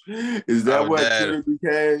 man, is that I'm what dead. Twitter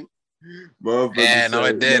became? Motherfucker Yeah, no,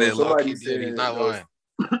 it did. It somebody low-key did. He's not no, lying.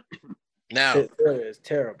 Now, Twitter is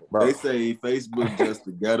terrible. Bro. they say Facebook just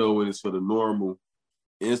the ghetto and it's for the normal,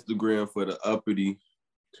 Instagram for the uppity,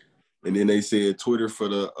 and then they said Twitter for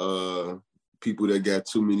the people that got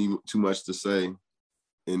too much to say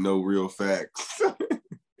and no real facts.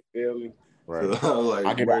 Feel me? Right. So I'm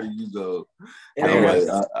like, I where do you go? And I'm then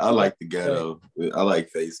like, I like the ghetto. I like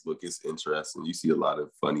Facebook. It's interesting. You see a lot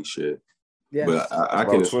of funny shit. yes. But I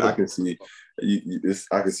Bro, can see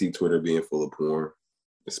I can see Twitter being full of porn,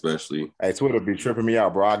 especially. Hey, Twitter be tripping me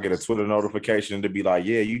out, bro. I get a Twitter notification to be like,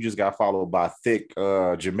 yeah, you just got followed by thick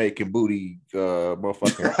Jamaican booty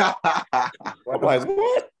motherfucking. I'm like,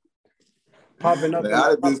 what? Popping up. Like,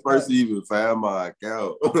 how did this person even find my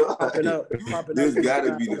account? Popping up. This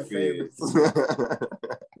gotta be the feds.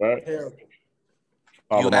 Right? Terrible.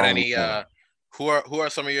 you got any who are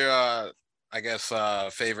some of your I guess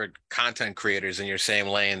favorite content creators in your same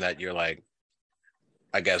lane that you're like,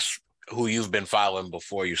 I guess, who you've been following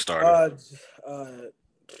before you started?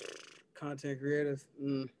 Content creators.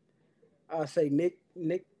 I'll say Nick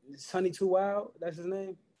Sunny Too Wild. That's his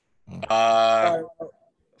name.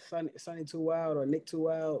 Sunny Too Wild or Nick Too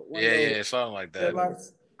Wild. Yeah, something like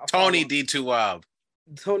that. Tony D Too Wild.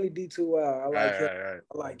 Tony D Too Wild. I like him. Right.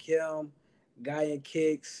 I like him. Guy in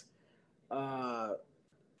Kicks. What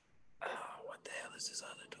the hell is this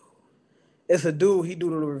other dude? It's a dude. He do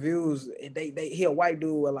the reviews. He a white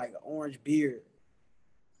dude with like an orange beard.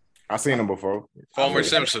 I seen him before. Homer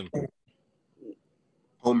Simpson.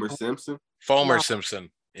 Homer Simpson? Simpson.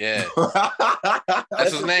 Yeah.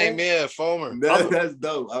 That's his name. Yeah, Fomer. That's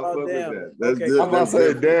dope. I fuck with that. That's Okay. good. I'm about to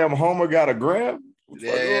say, damn, Homer got a gram?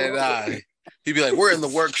 Yeah. He'd be like, we're in the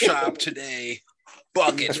workshop today.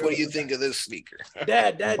 Buckets, what do you think of this sneaker?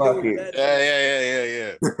 That dude.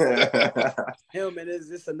 Yeah. Him and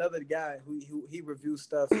this another guy who he reviews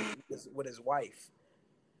stuff with his wife.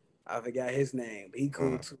 I forgot his name. He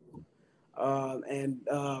cool too. And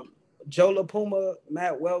Joe LaPuma,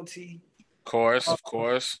 Matt Welty. Of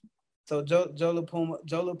course. So Joe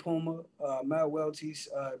LaPuma, Matt Welty,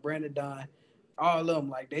 Brandon Dunn, all of them,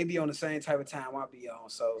 like they be on the same type of time I be on.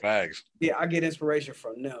 So Facts. Yeah, I get inspiration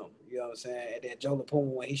from them. You know what I'm saying? And then Joe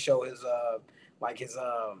LaPuma, when he showed his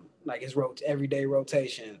everyday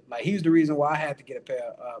rotation, like he's the reason why I had to get a pair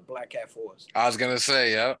of Black Cat 4s. I was gonna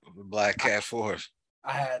say, yeah, Black Cat 4s.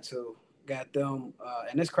 I had to got them,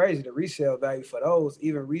 and it's crazy the resale value for those,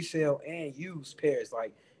 even resale and used pairs.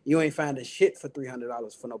 Like you ain't finding shit for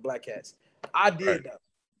 $300 for no Black Cats. I did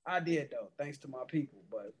though, thanks to my people.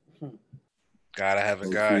 But gotta have a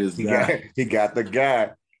guy. He got the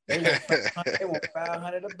guy. They want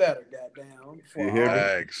 500 or better, goddamn.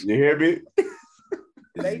 You hear me?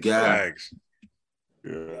 They Facts.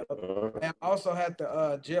 Yeah. And I also had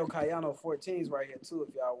the Gel Cayano 14s right here too,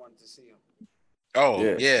 if y'all wanted to see them. Oh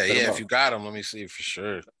yeah. If you got them, let me see for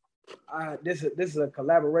sure. This is a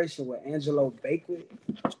collaboration with Angelo Bakewit.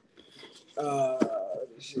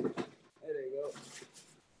 Shit. There you go.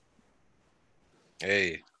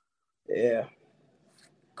 Hey. Yeah.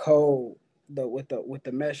 Cold with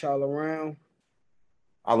the mesh all around.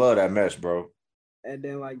 I love that mesh, bro. And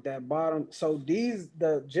then like that bottom. So the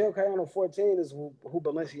Gel Cayano 14 is who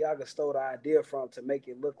Balenciaga stole the idea from to make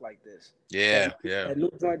it look like this. Yeah. That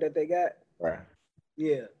new joint that they got. Right.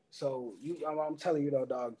 Yeah. So I'm telling you though,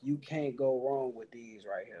 dog, you can't go wrong with these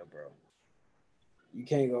right here, bro. You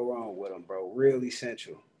can't go wrong with them, bro. Real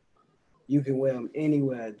essential. You can wear them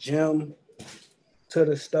anywhere, gym to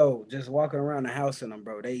the stove, just walking around the house in them,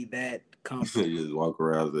 bro. They that comfortable. You just walk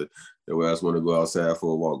around. Your ass want to go outside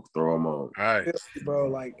for a walk, throw them on. All right, bro.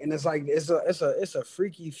 Like, and it's like it's a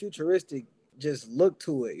freaky, futuristic just look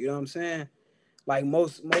to it. You know what I'm saying? Like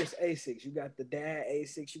most Asics, you got the dad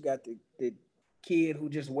Asics, you got the kid who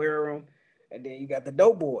just wear them, and then you got the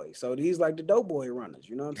dope boy. So these like the dope boy runners.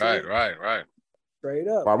 You know what I'm saying? Right. Straight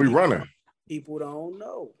up. Why we running? People don't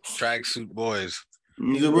know. Tracksuit boys.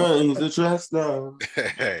 He's a track star.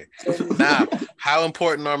 Hey. Now, how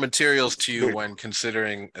important are materials to you when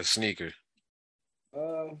considering a sneaker?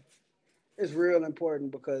 It's real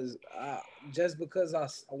important because I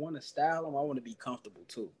want to style them, I want to be comfortable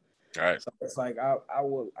too. All right. So it's like I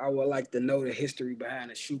would like to know the history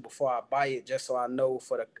behind the shoe before I buy it, just so I know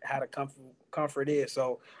for the how the comfort is.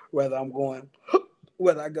 So whether I'm going,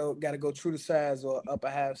 whether I gotta go true to size or up a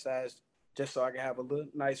half size, just so I can have a little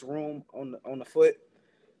nice room on the foot.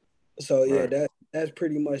 So yeah, Right. that's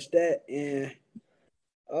pretty much that. And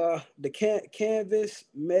the canvas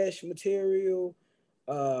mesh material,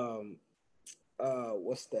 um,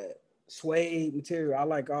 what's that? Suede material. I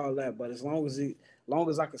like all that, but long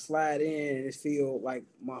as I can slide in and it feel like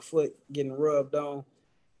my foot getting rubbed on,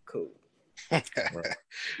 cool. You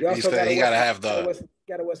You also said gotta you wear gotta some, have the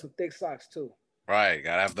gotta wear some thick socks too. right.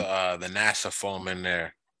 Gotta have the NASA foam in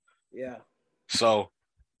there. Yeah. So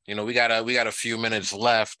we got a few minutes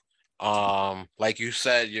left. Like you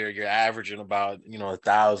said, you're averaging about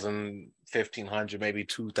 1,000, 1,500, maybe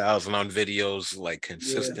 2,000 on videos, like Yeah.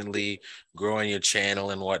 consistently growing your channel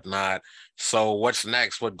and whatnot. So what's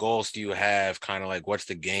next? What goals do you have? Kind of like what's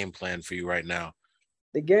the game plan for you right now?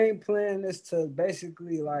 The game plan is to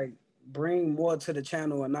basically like bring more to the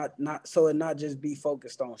channel and not so it not just be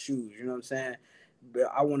focused on shoes. You know what I'm saying? But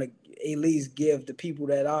I want to at least give the people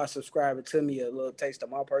that are subscribing to me a little taste of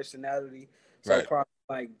my personality. So Right. probably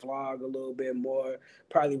like vlog a little bit more,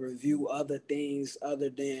 probably review other things other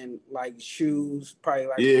than like shoes. Probably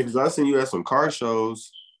like Yeah, because I seen you at some car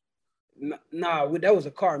shows. nah, that was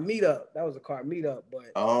a car meetup. That was a car meetup,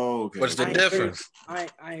 but Oh, okay. What's the difference? I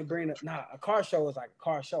ain't bringing up. Nah, a car show is like a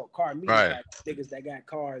car show. Car meet is Right. like niggas that got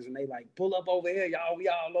cars and they like pull up over here, y'all. We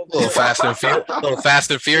all over Little here. little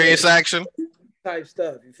Fast and Furious action. Type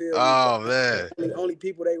stuff. You feel me? Oh But man. the only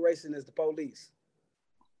people they racing is the police.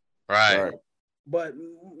 Right. Right. But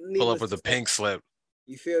Pull up needless with to the say, pink slip.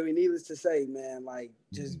 you feel me? Needless to say, man, like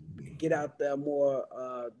just get out there more,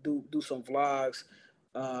 do some vlogs,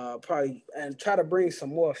 probably and try to bring some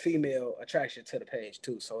more female attraction to the page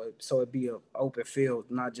too. So it be a open field,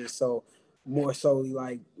 not just so more solely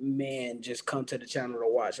like men just come to the channel to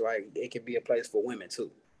watch. Like it can be a place for women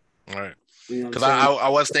too. All right. You know what I'm Because I saying? I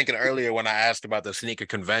was thinking earlier when I asked about the sneaker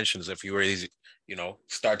conventions, if you were easy,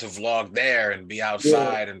 start to vlog there and be Yeah,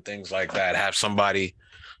 outside and things like that, have somebody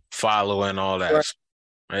follow and all that. right,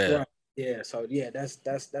 Yeah. right. Yeah. So yeah,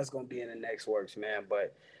 that's gonna be in the next works, man.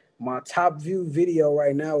 But my top view video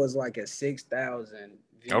right now is like at 6,000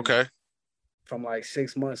 views Okay. from like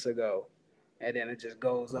 6 months ago, and then it just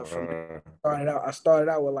goes up from there. Uh, I started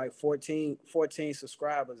out with like 14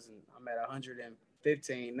 subscribers, and I'm at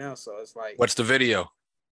 115 now. So it's like What's the video?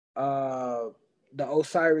 uh the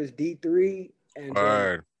Osiris D3, and then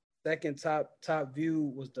Word. second top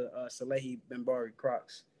view was the Salehi Benbari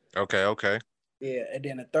Crocs. Okay. Okay. Yeah, and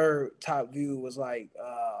then the third top view was like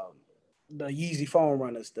the Yeezy Foam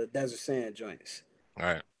Runners, the Desert Sand joints. All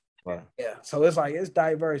right. right. Yeah, so it's like it's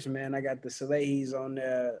diverse, man. I got the Salehis on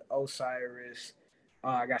there, Osiris.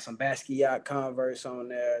 I got some Basquiat Converse on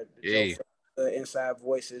there. Yeah. The Inside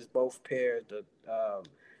Voices, both pairs. The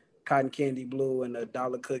Cotton Candy Blue and the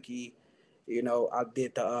Dollar Cookie. I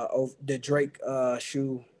did the Drake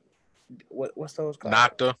shoe. What's those called?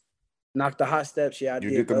 Knock the Hot Steps. Yeah, I You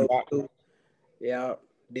did did the those mock. too. Yeah,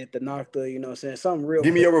 did the Nocta. You know what I'm saying? Something real.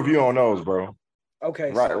 Give me your review on those, bro.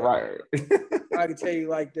 Okay, Right, so right. I can tell you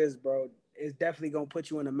like this, bro. It's definitely gonna put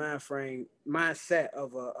you in the mindset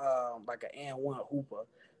of a like an N1 hooper,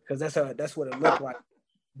 because that's what it looked like.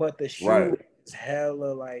 But the shoe Right. is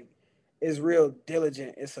hella like it's real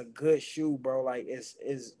diligent. It's a good shoe, bro. Like it's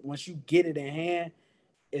once you get it in hand,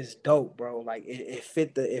 it's dope, bro. Like it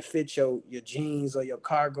fits your jeans or your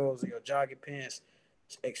cargos or your jogging pants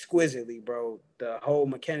exquisitely, bro. The whole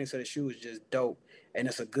mechanics of the shoe is just dope, and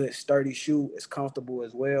it's a good sturdy shoe. It's comfortable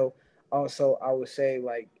as well. Also, I would say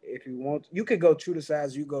like if you want, you could go true to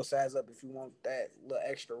size. You go size up if you want that little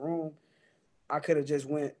extra room. I could have just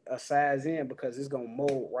went a size in because it's gonna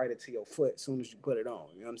mold right into your foot as soon as you put it on.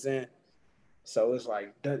 You know what I'm saying? So it's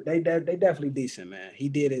like they definitely decent, man. He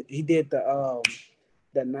did it. He did the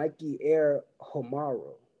Nike Air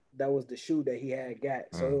Homaro. That was the shoe that he had got.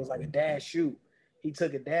 So it was like a dash shoe. He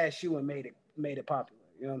took a dash shoe and made it popular.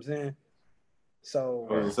 You know what I'm saying? So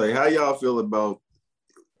I was say, how y'all feel about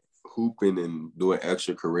hooping and doing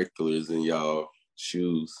extracurriculars in y'all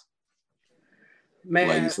shoes? man,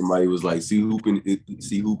 Like if somebody was like, see hooping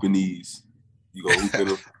these, you go hoop in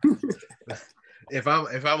them. If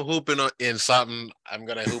I'm hooping in something, I'm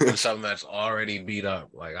gonna hoop in something that's already beat up.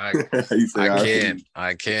 Like I can't.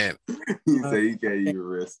 He said he can't even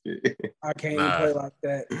risk it. I can't even play like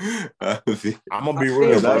that. I'm gonna be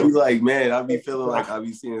real, I bro. be like, man, I be feeling like I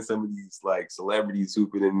be seeing some of these like celebrities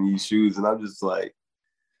hooping in these shoes, and I'm just like,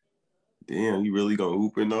 damn, you really gonna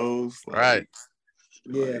hoop in those? Like, Right.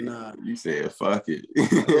 Yeah, like, nah. You said fuck it.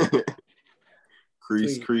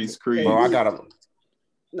 Crease. Bro, I got a.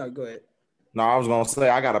 No, go ahead. No, I was gonna say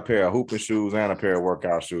I got a pair of hooping shoes and a pair of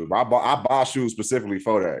workout shoes. But I buy shoes specifically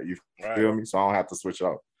for that. You feel me? So I don't have to switch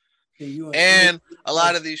up. And a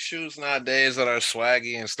lot of these shoes nowadays that are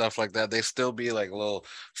swaggy and stuff like that, they still be like a little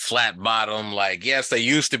flat bottom. Like, yes, they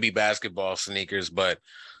used to be basketball sneakers, but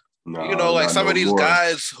you know, like some of these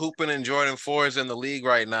guys hooping in Jordan 4s in the league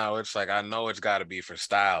right now, it's like, I know it's got to be for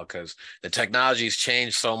style because the technology's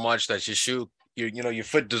changed so much that your shoe, your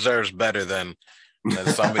foot deserves better than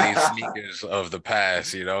some of these sneakers of the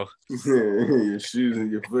past, you know. Your shoes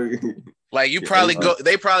and your foot. Like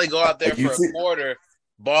they probably go out there for a quarter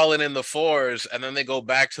balling in the 4s, and then they go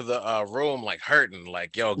back to the room like hurting,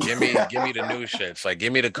 like, yo, give me the new shits, like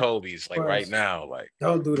give me the Kobe's, like right now, like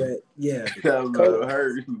don't do that. Yeah, I'm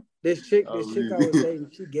hurting. This chick I was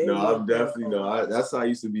dating, she gave me. No, I'm definitely that's how I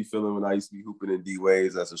used to be feeling when I used to be hooping in D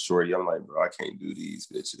waves as a shorty. I'm like, bro, I can't do these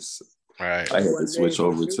bitches. Right. I had to switch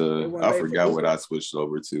over to. I forgot what I switched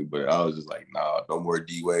over to, but I was just like, nah, no more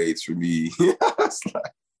D waves for me.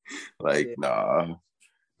 Nah.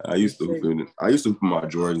 I used to hoop my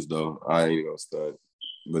Jordans though. I ain't gonna stud,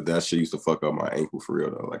 but that shit used to fuck up my ankle for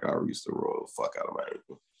real though. Like I used to roll the fuck out of my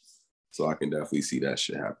ankle, so I can definitely see that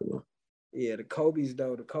shit happening. Yeah, the Kobe's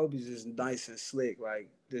is nice and slick. Like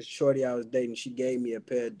this shorty I was dating, she gave me a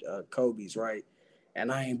pair of Kobe's, right?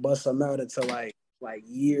 And I ain't bust them out until like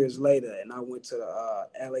years later. And I went to the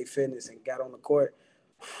LA Fitness and got on the court.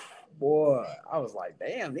 Boy, I was like,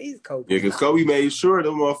 damn, these Kobe's. Yeah, because Kobe made sure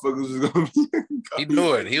them motherfuckers was gonna be. He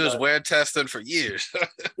knew it. He was wear tested for years.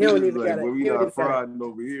 You don't even got we not frauding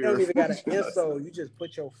over here. You don't even got an insole. You just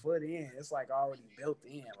put your foot in. It's like already built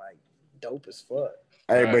in, like dope as fuck.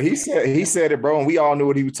 Hey, but he said it, bro, and we all knew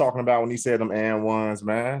what he was talking about when he said them and ones,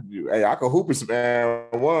 man. Hey, I could hoop in some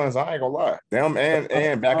and ones. I ain't gonna lie. Them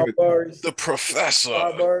and back in the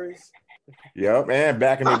professor. Yep, and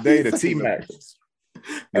back in the day, the T-Max.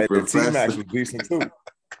 Hey, the T-Max was decent too.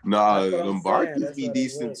 Nah, them Barclays be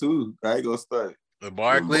decent too. I ain't gonna study. The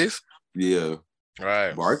Barclays? Yeah.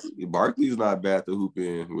 Right. Barclays not bad to hoop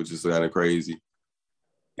in, which is kind of crazy.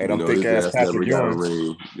 Hey, don't thick ass Patrick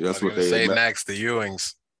Ewing. That's what they say next. The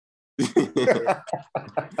Ewings.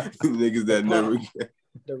 Niggas that never get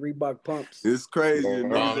the Reebok pumps. It's crazy.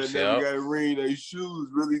 Niggas that never got a ring. Their shoes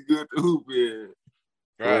really good to hoop in.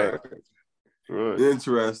 Right.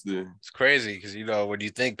 Interesting. It's crazy because when you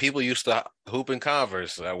think people used to hoop in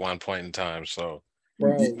Converse at one point in time, so.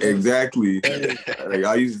 Bro, exactly. Like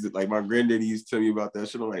I used to, like my granddaddy used to tell me about that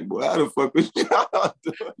shit. I'm like, boy, how the fuck was y'all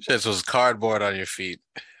doing? Shit was cardboard on your feet.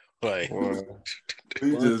 Like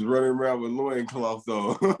you just running around with loincloth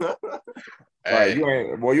though. Right, you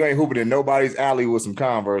ain't hooping in nobody's alley with some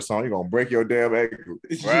Converse on. You're gonna break your damn ankle.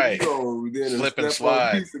 Right. Then slip and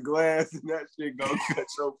slide. A piece of glass and that shit gonna cut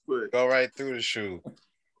your foot. Go right through the shoe.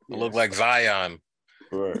 It look like Zion.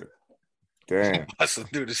 Right. Damn. Busting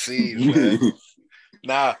through the seams, man.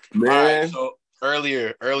 Nah, man. Right, so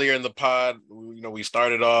earlier in the pod, we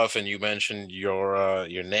started off and you mentioned your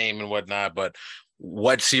name and whatnot, but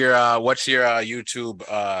what's your YouTube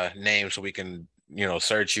name so we can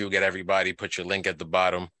search you, get everybody, put your link at the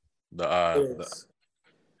bottom. The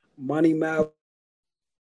Mani Maui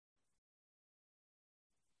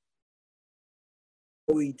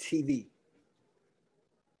TV.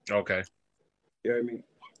 Okay. You know what I mean?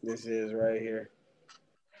 This is right here.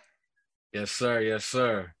 Yes,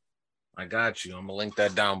 sir. I got you. I'm gonna link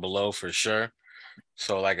that down below for sure.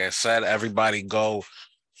 So, like I said, everybody go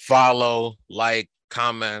follow, like,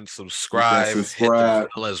 comment, subscribe, hit the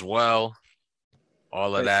bell as well.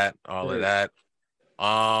 All of that.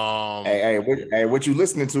 Hey, what you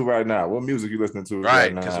listening to right now? What music you listening to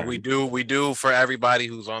right now? Because we do for everybody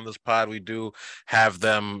who's on this pod, we do have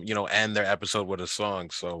them, end their episode with a song.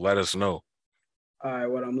 So let us know. All right,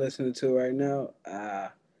 what I'm listening to right now,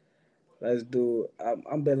 let's do.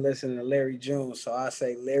 I've been listening to Larry June, so I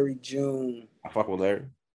say Larry June. I fuck with Larry.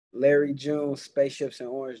 Larry June, Spaceships and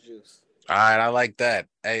Orange Juice. All right, I like that.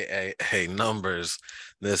 Hey, numbers.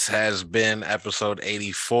 This has been episode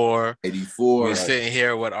 84. 84. We're sitting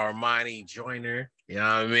here with Armani Joyner. You know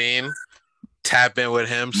what I mean? Tap in with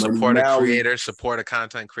him. Support a creator. Support a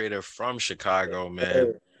content creator from Chicago,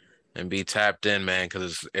 man. And be tapped in, man,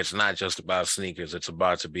 because it's not just about sneakers. It's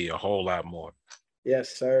about to be a whole lot more.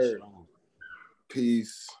 Yes, sir.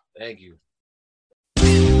 Peace. Thank you.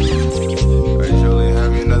 Hey, Julie,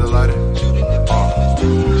 have me another lighter?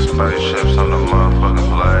 Spaceships on the motherfucking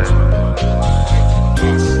plane.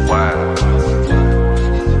 Wow.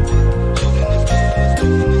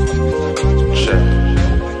 Check.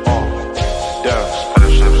 Down.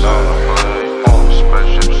 Spaceships on the plane.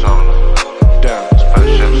 Spaceships on the. Down.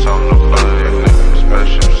 Spaceships on the plane.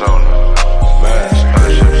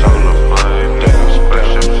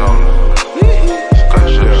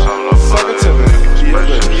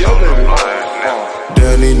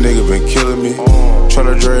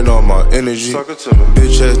 Sucker to me.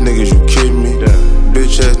 Bitch ass niggas, you kidding me?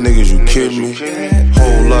 Bitch ass niggas, you kidding me?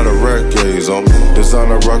 Whole lot of rack gays on me.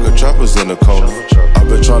 Designer rocket choppers in the corner. I've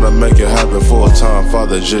been trying to make it happen for a time.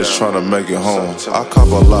 Father just trying to make it home. I cop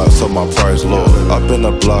a lot, so my price low. I've been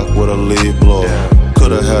a block with a lead blower.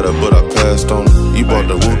 Could've had it, but I passed on it. You bought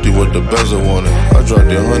the whoopty with the bezel on it. I dropped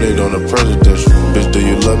the 100 on the presidential. Bitch, do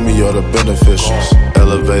you love me or the beneficials?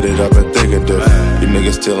 Elevated, I've been thinking different. You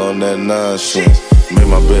niggas still on that nonsense. Made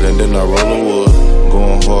my bed and then I roll the wood.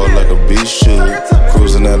 Going hard like a beast should.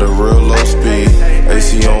 Cruising at a real low speed.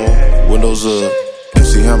 AC on, windows up.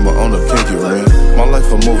 MC Hammer on the pinky ring. My life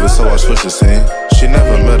a movie, so I switch the scene. She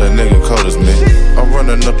never met a nigga cold as me. I'm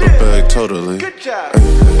running up a bag totally.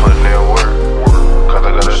 Putting in work, cause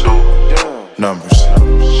I gotta do numbers.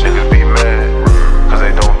 Niggas be mad, cause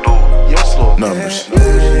they don't do numbers.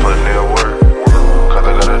 Putting in work, cause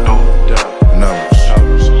I gotta do numbers.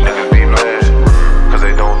 Niggas be mad, cause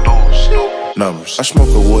they don't do numbers. I smoke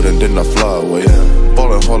a wood and then I fly away.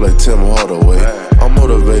 Ballin' hard like Tim Hardaway. I'm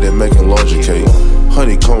motivated, making laundry cake.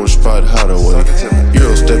 Honeycomb spot hideaway.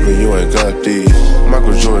 Euro stepping, you ain't got these.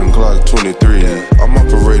 Michael Jordan Glock 23. I'm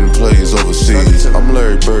operating plays overseas. I'm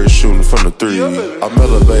Larry Bird shooting from the 3. I'm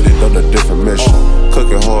elevated on a different mission.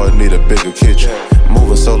 Cooking hard, need a bigger kitchen.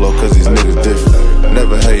 Moving solo cause these niggas different.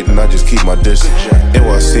 Never hating, I just keep my distance.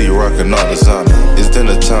 NYC rockin' all designer. It's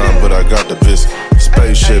dinner time, but I got the biscuit.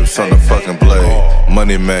 Spaceships on the fucking blade.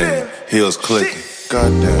 Money made, heels clicking.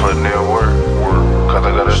 Goddamn. Putting in work.